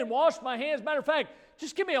head and wash my hands. Matter of fact,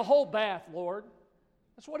 just give me a whole bath, Lord.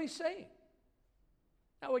 That's what he's saying.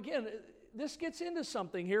 Now again, this gets into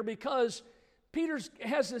something here because Peter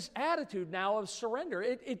has this attitude now of surrender.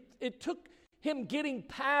 It took him getting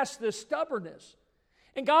past this stubbornness.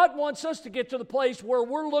 And God wants us to get to the place where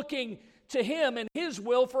we're looking to him and his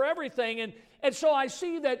will for everything. And so I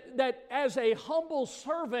see that as a humble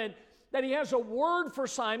servant, that he has a word for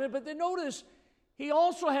Simon, but then notice he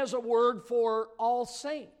also has a word for all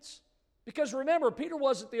saints. Because remember, Peter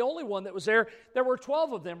wasn't the only one that was there. There were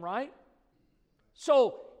 12 of them, right?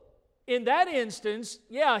 So in that instance,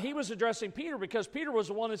 yeah, he was addressing Peter because Peter was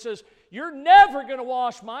the one that says, "You're never going to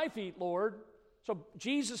wash my feet, Lord." So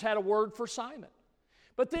Jesus had a word for Simon.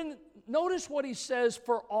 But then notice what he says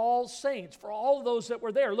for all saints, for all of those that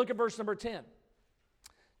were there. Look at verse number 10.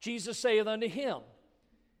 Jesus saith unto him,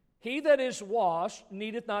 "He that is washed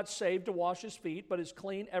needeth not save to wash his feet, but is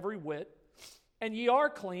clean every whit. And ye are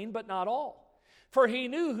clean, but not all. For he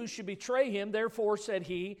knew who should betray him, therefore said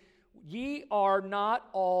he, Ye are not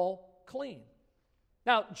all clean."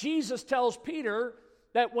 Now, Jesus tells Peter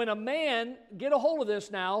that when a man, get a hold of this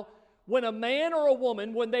now, when a man or a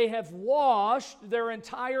woman, when they have washed their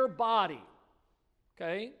entire body,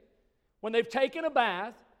 okay, when they've taken a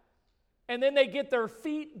bath, and then they get their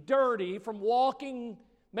feet dirty from walking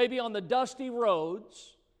maybe on the dusty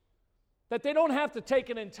roads, that they don't have to take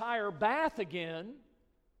an entire bath again.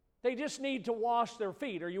 They just need to wash their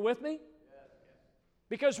feet. Are you with me?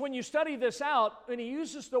 Because when you study this out, and he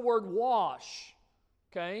uses the word wash,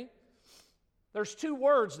 okay, there's two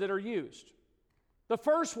words that are used. The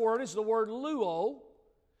first word is the word luo,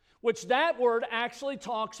 which that word actually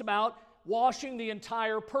talks about washing the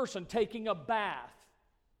entire person, taking a bath.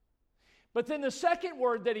 But then the second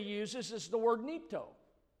word that he uses is the word nipto.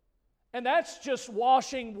 And that's just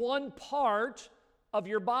washing one part of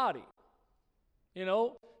your body. You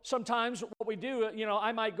know, sometimes what we do,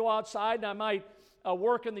 I might go outside and I might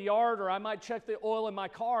work in the yard, or I might check the oil in my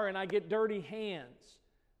car and I get dirty hands.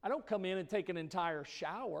 I don't come in and take an entire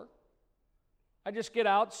shower. I just get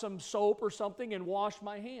out some soap or something and wash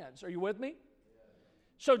my hands. Are you with me?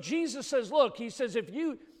 So Jesus says, look, he says, if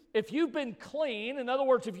you've been clean, in other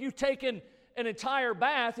words, if you've taken an entire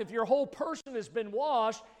bath, if your whole person has been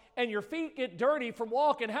washed, and your feet get dirty from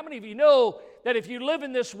walking, how many of you know that if you live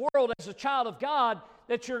in this world as a child of God,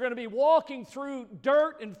 that you're going to be walking through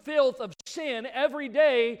dirt and filth of sin every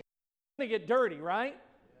day, you're going to get dirty, right?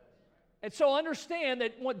 And so understand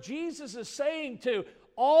that what Jesus is saying to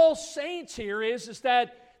all saints here is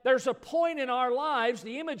that there's a point in our lives,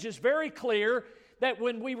 the image is very clear, that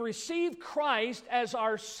when we receive Christ as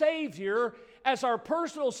our Savior, as our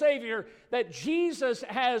personal Savior, that Jesus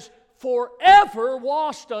has forever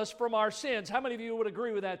washed us from our sins. How many of you would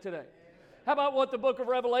agree with that today? How about what the book of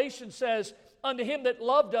Revelation says? Unto him that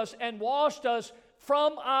loved us and washed us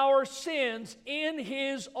from our sins in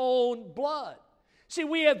his own blood. See,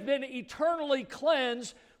 we have been eternally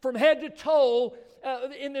cleansed from head to toe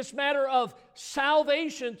in this matter of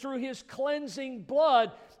salvation through his cleansing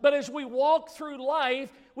blood. But as we walk through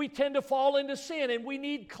life, we tend to fall into sin, and we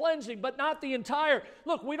need cleansing, but not the entire.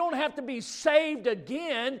 Look, we don't have to be saved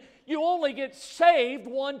again. You only get saved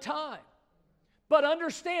one time. But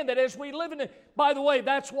understand that as we live in it, by the way,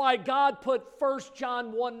 that's why God put 1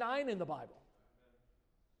 John 1:9 in the Bible.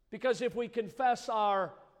 Because if we confess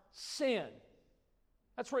our sin,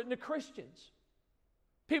 that's written to Christians,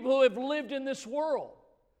 people who have lived in this world.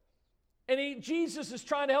 And Jesus is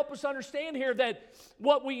trying to help us understand here that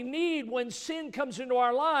what we need when sin comes into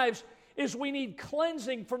our lives is we need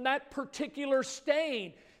cleansing from that particular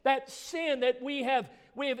stain, that sin that we have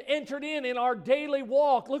entered in our daily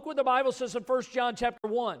walk. Look what the Bible says in 1 John chapter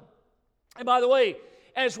 1. And by the way,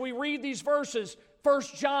 as we read these verses, 1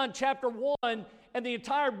 John chapter 1 and the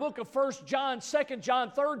entire book of 1 John, 2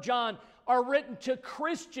 John, 3 John are written to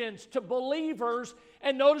Christians, to believers.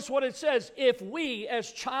 And notice what it says. If we,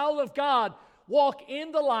 as child of God, walk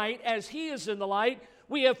in the light as he is in the light,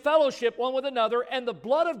 we have fellowship one with another, and the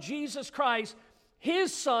blood of Jesus Christ,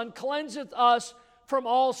 his Son, cleanseth us from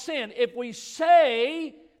all sin. If we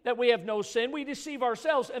say that we have no sin, we deceive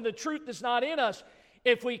ourselves, and the truth is not in us.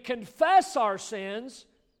 If we confess our sins,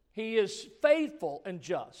 he is faithful and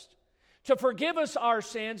just to forgive us our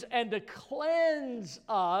sins and to cleanse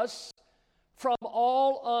us from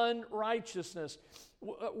all unrighteousness.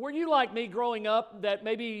 Were you like me growing up, that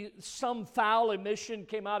maybe some foul emission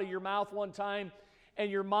came out of your mouth one time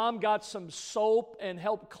and your mom got some soap and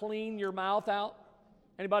helped clean your mouth out?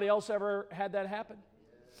 Anybody else ever had that happen?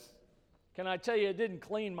 Can I tell you, it didn't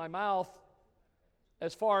clean my mouth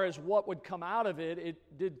as far as what would come out of it.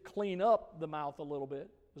 It did clean up the mouth a little bit.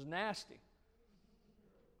 It was nasty.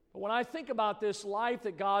 But when I think about this life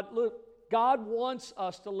that God wants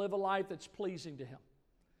us to live a life that's pleasing to Him.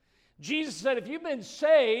 Jesus said, if you've been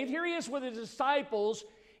saved, here He is with His disciples.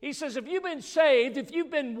 He says, if you've been saved, if you've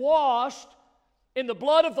been washed in the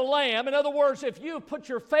blood of the Lamb, in other words, if you put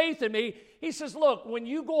your faith in me, He says, look, when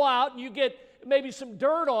you go out and you get maybe some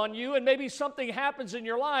dirt on you and maybe something happens in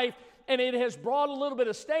your life and it has brought a little bit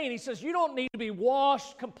of stain, He says, you don't need to be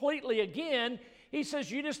washed completely again. He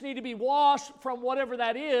says, you just need to be washed from whatever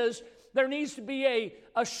that is. There needs to be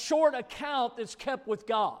a short account that's kept with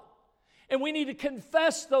God. And we need to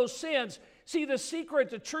confess those sins. See, the secret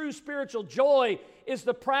to true spiritual joy is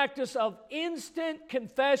the practice of instant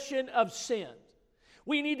confession of sin.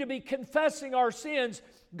 We need to be confessing our sins,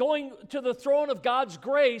 going to the throne of God's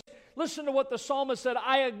grace. Listen to what the psalmist said,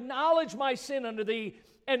 I acknowledge my sin unto thee,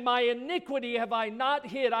 and my iniquity have I not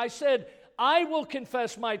hid. I said, I will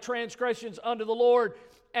confess my transgressions unto the Lord,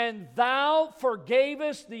 and thou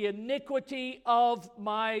forgavest the iniquity of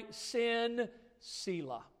my sin,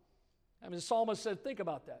 Selah. I mean, the psalmist said, think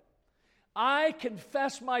about that. I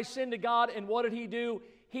confess my sin to God, and what did He do?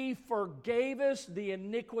 He forgave us the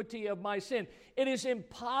iniquity of my sin. It is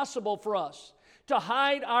impossible for us to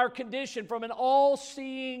hide our condition from an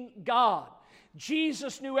all-seeing God.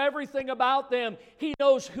 Jesus knew everything about them. He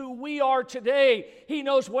knows who we are today. He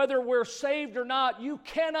knows whether we're saved or not. You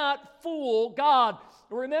cannot fool God.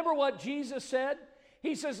 Remember what Jesus said?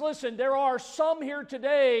 He says, listen, there are some here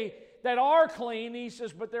today that are clean. He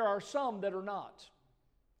says, but there are some that are not.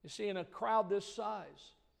 You see, in a crowd this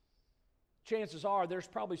size, chances are there's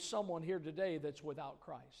probably someone here today that's without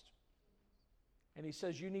Christ. And He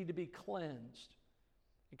says you need to be cleansed.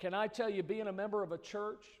 And can I tell you, being a member of a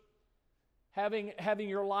church, having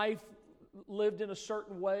your life lived in a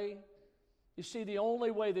certain way, you see, the only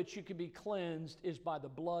way that you can be cleansed is by the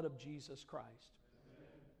blood of Jesus Christ. Amen.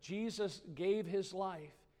 Jesus gave His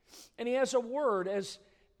life. And He has a word, as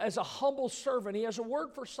a humble servant, He has a word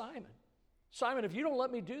for Simon. Simon, if you don't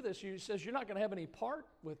let me do this, He says, you're not going to have any part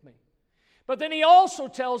with me. But then He also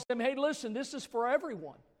tells them, hey, listen, this is for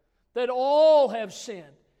everyone, that all have sinned,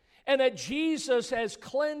 and that Jesus has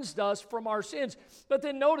cleansed us from our sins. But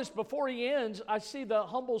then notice, before He ends, I see the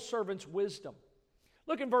humble servant's wisdom.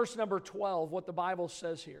 Look in verse number 12, what the Bible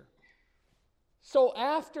says here. So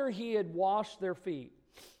after He had washed their feet,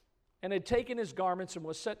 and had taken His garments, and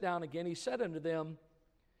was set down again, He said unto them,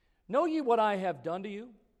 know ye what I have done to you?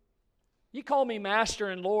 Ye call me Master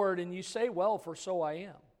and Lord, and you say, well, for so I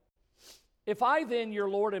am. If I then, your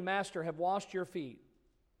Lord and Master, have washed your feet,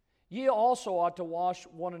 ye also ought to wash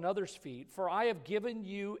one another's feet, for I have given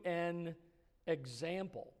you an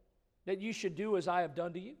example, that you should do as I have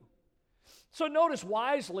done to you. So notice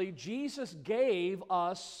wisely, Jesus gave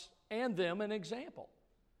us and them an example.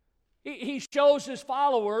 He shows His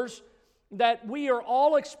followers that we are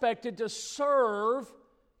all expected to serve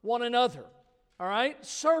one another. All right?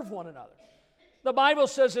 Serve one another. The Bible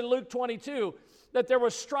says in Luke 22 that there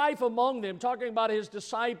was strife among them, talking about His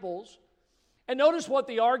disciples. And notice what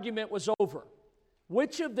the argument was over.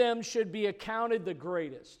 Which of them should be accounted the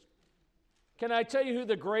greatest? Can I tell you who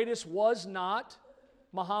the greatest was not?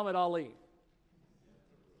 Muhammad Ali.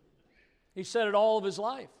 He said it all of his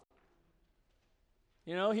life.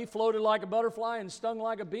 You know, he floated like a butterfly and stung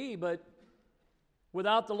like a bee, but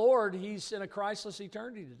without the Lord, he's in a Christless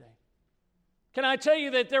eternity today. Can I tell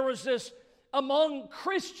you that there was this among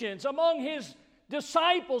Christians, among His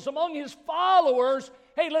disciples, among His followers,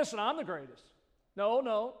 hey, listen, I'm the greatest.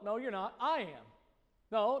 No, you're not. I am.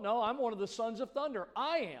 No, I'm one of the sons of thunder.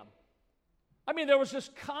 I am. I mean, there was this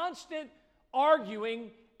constant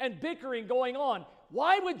arguing and bickering going on.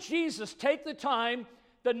 Why would Jesus take the time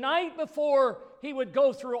the night before He would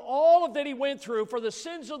go through all of that He went through for the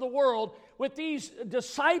sins of the world with these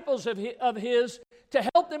disciples of His to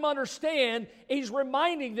help them understand? He's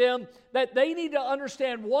reminding them that they need to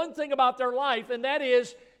understand one thing about their life, and that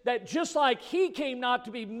is that just like He came not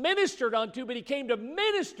to be ministered unto, but He came to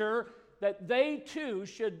minister, that they too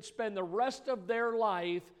should spend the rest of their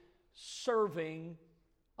life serving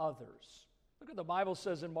others. Look what the Bible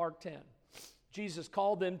says in Mark 10. Jesus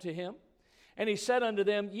called them to Him, and He said unto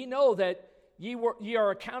them, ye know that ye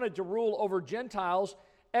are accounted to rule over Gentiles,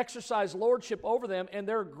 exercise lordship over them, and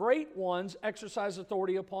their great ones exercise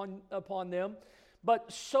authority upon them.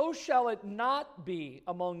 But so shall it not be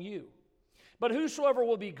among you. But whosoever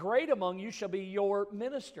will be great among you shall be your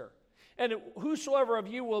minister. And whosoever of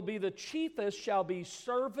you will be the chiefest shall be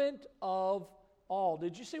servant of all.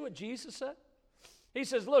 Did you see what Jesus said? He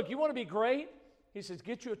says, look, you want to be great? He says,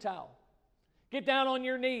 get you a towel. Get down on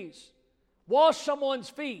your knees. Wash someone's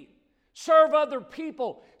feet. Serve other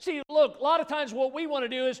people. See, look, a lot of times what we want to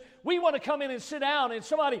do is we want to come in and sit down and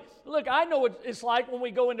somebody, look, I know what it's like when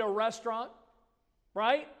we go into a restaurant,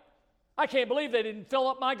 right? I can't believe they didn't fill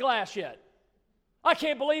up my glass yet. I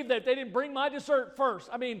can't believe that they didn't bring my dessert first.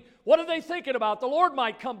 I mean, what are they thinking about? The Lord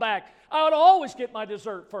might come back. I ought to always get my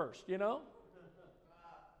dessert first, you know?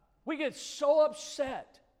 We get so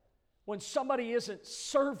upset when somebody isn't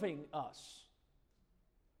serving us.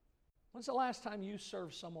 When's the last time you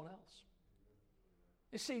served someone else?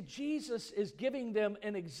 You see, Jesus is giving them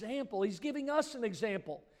an example. He's giving us an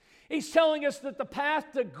example. He's telling us that the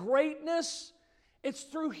path to greatness, it's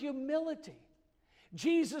through humility.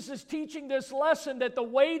 Jesus is teaching this lesson that the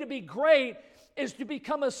way to be great is to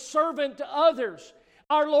become a servant to others.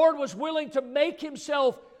 Our Lord was willing to make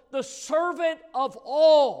himself the servant of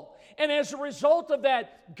all. And as a result of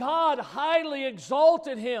that, God highly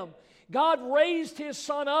exalted him. God raised his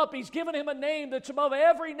son up. He's given him a name that's above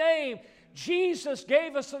every name. Jesus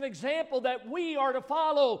gave us an example that we are to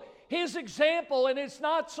follow. His example, and it's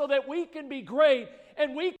not so that we can be great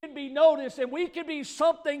and we can be noticed and we can be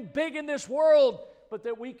something big in this world, but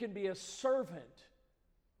that we can be a servant,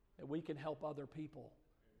 that we can help other people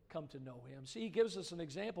come to know him. See, he gives us an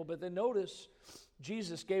example, but then notice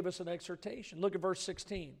Jesus gave us an exhortation. Look at verse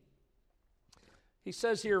 16. He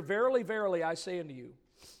says here, "Verily, verily, I say unto you,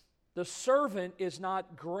 the servant is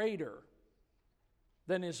not greater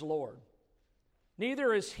than his Lord.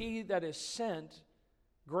 Neither is he that is sent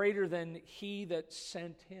greater than he that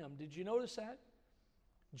sent him." Did you notice that?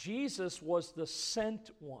 Jesus was the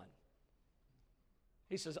sent one.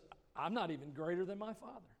 He says, I'm not even greater than my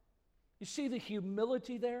Father. You see the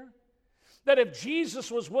humility there? That if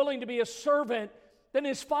Jesus was willing to be a servant, then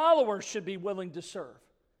his followers should be willing to serve.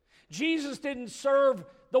 Jesus didn't serve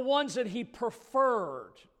the ones that he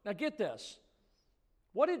preferred. Now get this.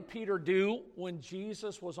 What did Peter do when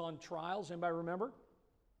Jesus was on trials? Anybody remember?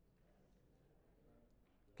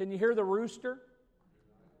 Can you hear the rooster?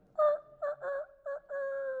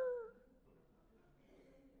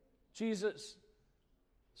 Jesus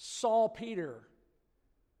saw Peter,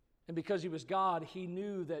 and because he was God, he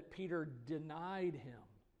knew that Peter denied him,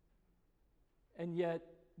 and yet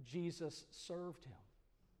Jesus served him.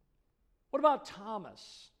 What about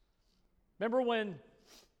Thomas? Remember when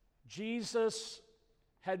Jesus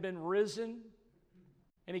had been risen,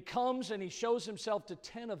 and he comes and he shows himself to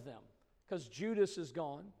 10 of them because Judas is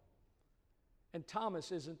gone and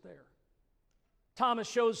Thomas isn't there. Thomas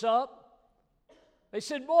shows up. They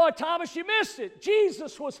said, "Boy, Thomas, you missed it.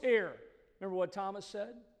 Jesus was here." Remember what Thomas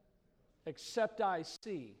said? "Except I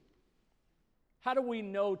see." How do we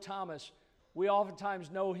know Thomas? We oftentimes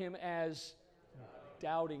know him as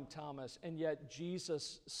doubting Thomas, and yet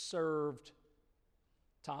Jesus served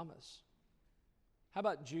Thomas. How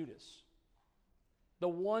about Judas? The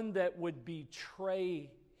one that would betray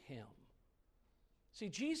him. See,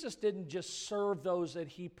 Jesus didn't just serve those that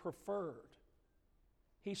he preferred.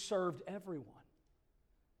 He served everyone.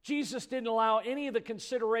 Jesus didn't allow any of the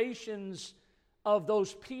considerations of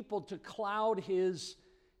those people to cloud his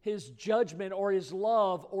judgment or his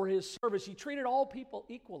love or his service. He treated all people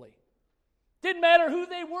equally. Didn't matter who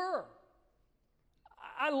they were.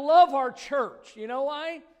 I love our church. You know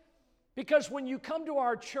why? Because when you come to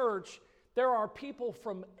our church, there are people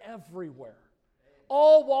from everywhere.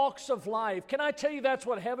 All walks of life. Can I tell you that's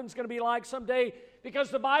what heaven's going to be like someday? Because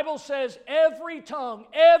the Bible says every tongue,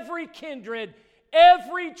 every kindred,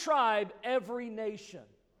 every tribe, every nation.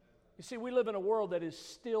 You see, we live in a world that is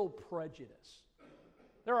still prejudiced.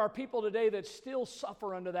 There are people today that still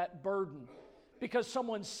suffer under that burden because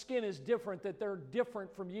someone's skin is different, that they're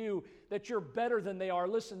different from you, that you're better than they are.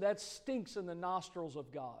 Listen, that stinks in the nostrils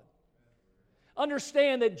of God.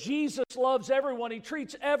 Understand that Jesus loves everyone. He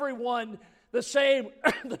treats everyone the same.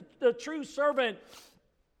 The true servant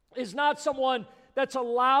is not someone that's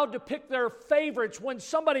allowed to pick their favorites. When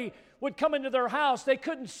somebody would come into their house, they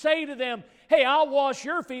couldn't say to them, "Hey, I'll wash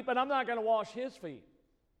your feet, but I'm not going to wash his feet."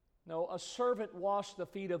 No, a servant washed the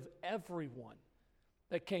feet of everyone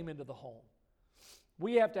that came into the home.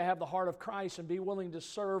 We have to have the heart of Christ and be willing to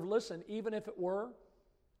serve, listen, even if it were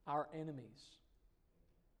our enemies.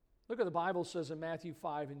 Look what the Bible says in Matthew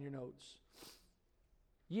 5 in your notes.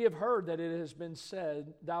 "Ye have heard that it has been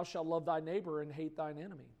said, Thou shalt love thy neighbor and hate thine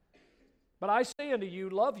enemy. But I say unto you,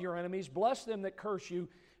 love your enemies, bless them that curse you,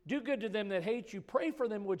 do good to them that hate you, pray for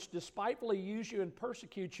them which despitefully use you and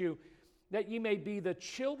persecute you, that ye may be the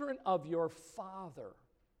children of your Father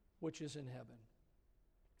which is in heaven.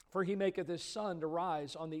 For he maketh his sun to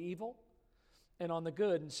rise on the evil and on the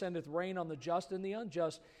good, and sendeth rain on the just and the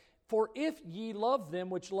unjust. For if ye love them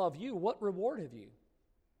which love you, what reward have you?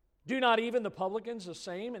 Do not even the publicans the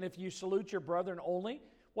same? And if you salute your brethren only,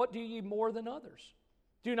 what do ye more than others?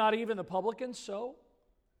 Do not even the publicans so?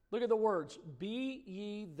 Look at the words. Be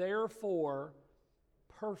ye therefore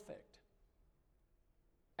perfect,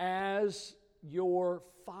 as your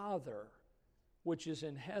Father which is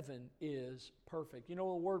in heaven is perfect. You know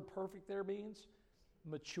what the word perfect there means?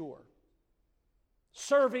 Mature.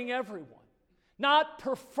 Serving everyone. Not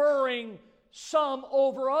preferring some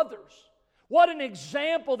over others. What an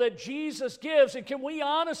example that Jesus gives. And can we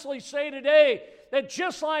honestly say today that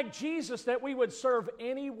just like Jesus, that we would serve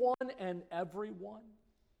anyone and everyone?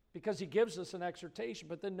 Because he gives us an exhortation.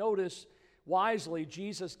 But then notice, wisely,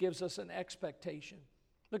 Jesus gives us an expectation.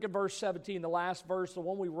 Look at verse 17, the last verse, the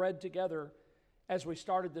one we read together as we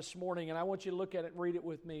started this morning. And I want you to look at it and read it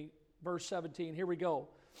with me. Verse 17, here we go.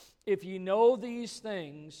 If ye know these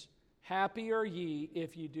things, happy are ye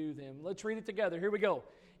if ye do them. Let's read it together. Here we go.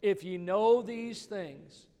 If ye know these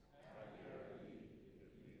things.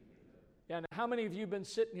 Yeah, now how many of you have been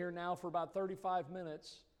sitting here now for about 35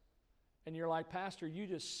 minutes and you're like, Pastor, you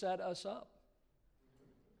just set us up?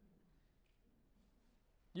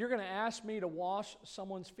 You're going to ask me to wash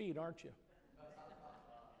someone's feet, aren't you?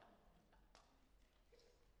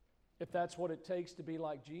 If that's what it takes to be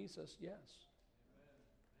like Jesus, yes.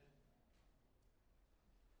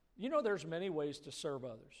 You know there's many ways to serve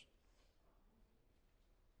others.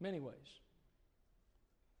 Many ways.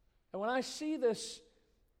 And when I see this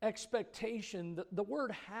expectation, the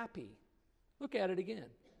word happy, look at it again.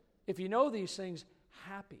 If you know these things,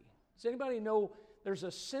 happy. Does anybody know there's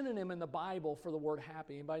a synonym in the Bible for the word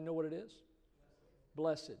happy? Anybody know what it is?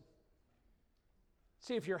 Blessed.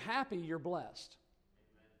 See, if you're happy, you're blessed.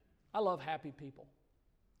 I love happy people.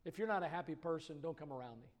 If you're not a happy person, don't come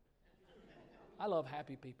around me. I love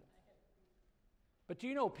happy people. But do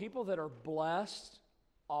you know people that are blessed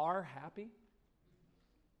are happy?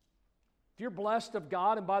 If you're blessed of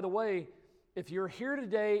God, and by the way, if you're here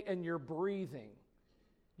today and you're breathing,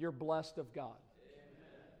 you're blessed of God.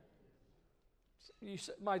 Amen. You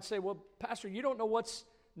might say, well, Pastor, you don't know what's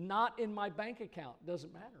not in my bank account.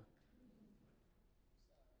 Doesn't matter.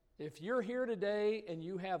 If you're here today and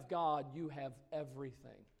you have God, you have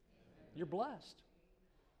everything. You're blessed.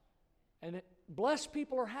 And blessed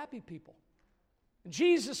people are happy people. And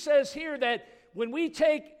Jesus says here that when we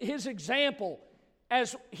take his example,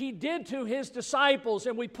 as he did to his disciples,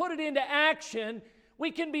 and we put it into action,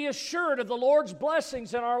 we can be assured of the Lord's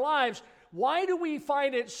blessings in our lives. Why do we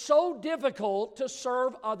find it so difficult to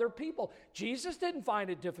serve other people? Jesus didn't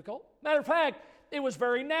find it difficult. Matter of fact, it was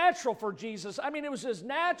very natural for Jesus. I mean, it was as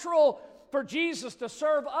natural for Jesus to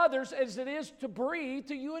serve others as it is to breathe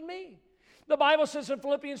to you and me. The Bible says in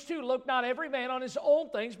Philippians 2, look not every man on his own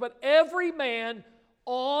things, but every man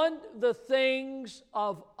on the things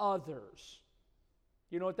of others.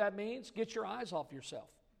 You know what that means? Get your eyes off yourself.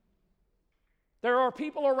 There are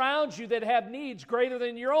people around you that have needs greater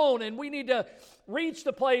than your own, and we need to reach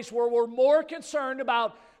the place where we're more concerned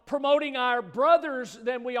about promoting our brothers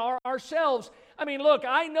than we are ourselves. I mean, look,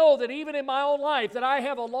 I know that even in my own life that I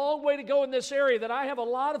have a long way to go in this area, that I have a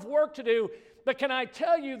lot of work to do, but can I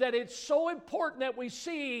tell you that it's so important that we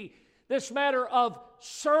see this matter of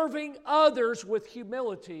serving others with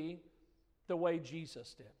humility the way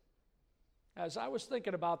Jesus did. As I was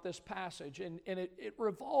thinking about this passage, and it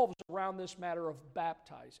revolves around this matter of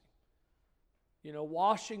baptizing,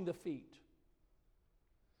 washing the feet.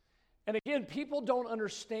 And again, people don't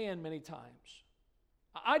understand many times.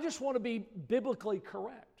 I just want to be biblically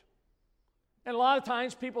correct. And a lot of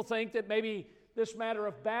times people think that maybe this matter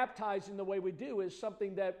of baptizing the way we do is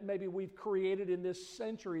something that maybe we've created in this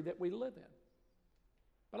century that we live in.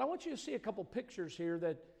 But I want you to see a couple pictures here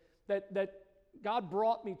that God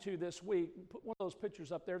brought me to this week. Put one of those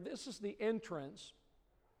pictures up there. This is the entrance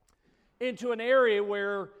into an area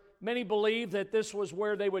where many believe that this was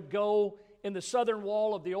where they would go in the southern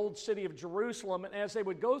wall of the old city of Jerusalem. And as they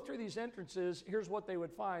would go through these entrances, here's what they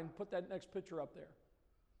would find. Put that next picture up there.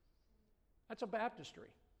 That's a baptistry.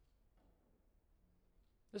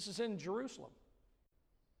 This is in Jerusalem.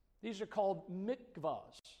 These are called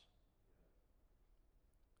mikvahs.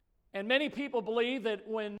 And many people believe that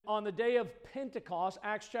when on the day of Pentecost,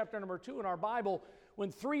 Acts chapter number 2 in our Bible,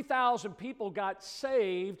 when 3,000 people got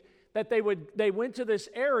saved, that they went to this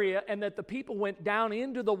area and that the people went down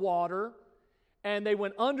into the water and they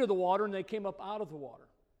went under the water and they came up out of the water.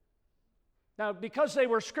 Now, because they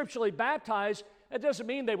were scripturally baptized, that doesn't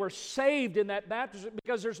mean they were saved in that baptism,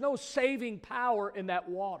 because there's no saving power in that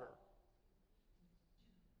water.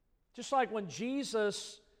 Just like when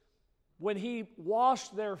Jesus, when he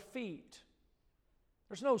washed their feet,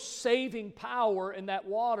 there's no saving power in that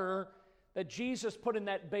water that Jesus put in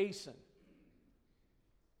that basin.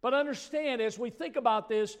 But understand, as we think about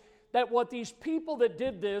this, that what these people that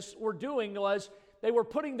did this were doing was they were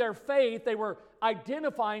putting their faith, they were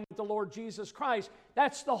identifying with the Lord Jesus Christ.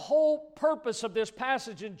 That's the whole purpose of this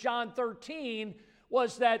passage in John 13,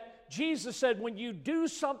 was that Jesus said, when you do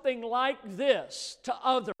something like this to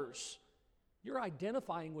others, you're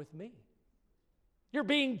identifying with me. You're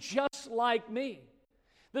being just like me.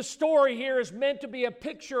 The story here is meant to be a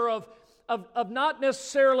picture of not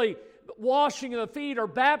necessarily washing of the feet or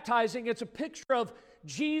baptizing. It's a picture of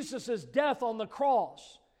Jesus' death on the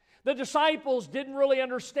cross. The disciples didn't really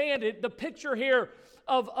understand it. The picture here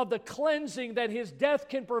of the cleansing that His death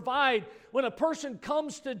can provide when a person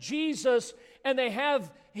comes to Jesus and they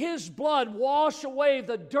have His blood wash away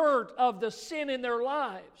the dirt of the sin in their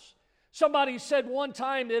lives. Somebody said one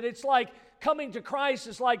time that it's like coming to Christ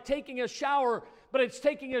is like taking a shower, but it's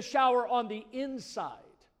taking a shower on the inside.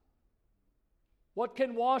 What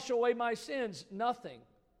can wash away my sins? Nothing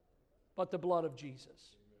but the blood of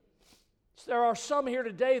Jesus. So there are some here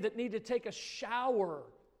today that need to take a shower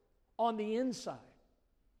on the inside.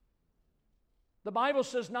 The Bible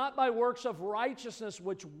says, not by works of righteousness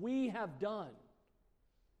which we have done,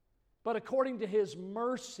 but according to His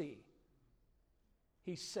mercy,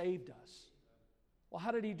 He saved us. Well,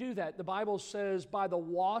 how did He do that? The Bible says, by the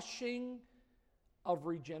washing of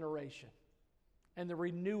regeneration and the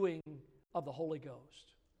renewing of the Holy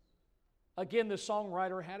Ghost. Again, the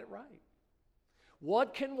songwriter had it right.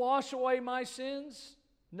 What can wash away my sins?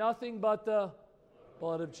 Nothing but the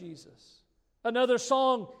blood of Jesus. Another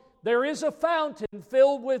song, there is a fountain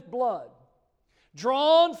filled with blood,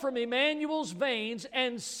 drawn from Emmanuel's veins,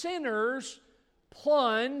 and sinners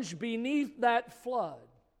plunge beneath that flood,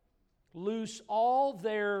 loose all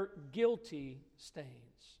their guilty stains.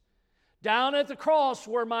 Down at the cross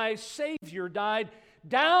where my Savior died,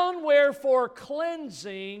 down where for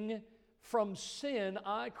cleansing from sin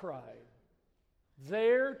I cried.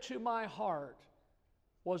 There to my heart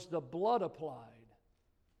was the blood applied.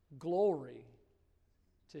 Glory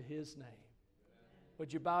to His name.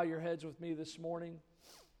 Would you bow your heads with me this morning?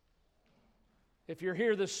 If you're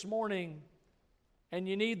here this morning and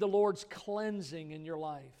you need the Lord's cleansing in your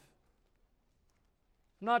life,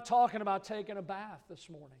 I'm not talking about taking a bath this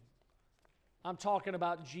morning. I'm talking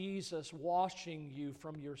about Jesus washing you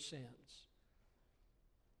from your sins.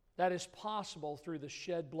 That is possible through the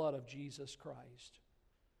shed blood of Jesus Christ.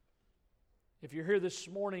 If you're here this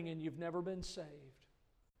morning and you've never been saved,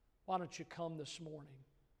 why don't you come this morning?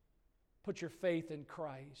 Put your faith in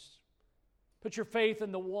Christ. Put your faith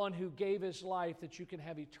in the one who gave His life that you can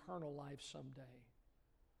have eternal life someday.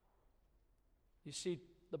 You see,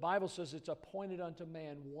 the Bible says it's appointed unto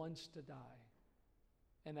man once to die,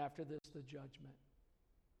 and after this the judgment.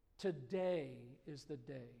 Today is the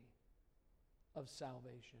day of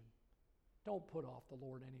salvation. Don't put off the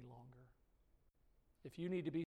Lord any longer. If you need to be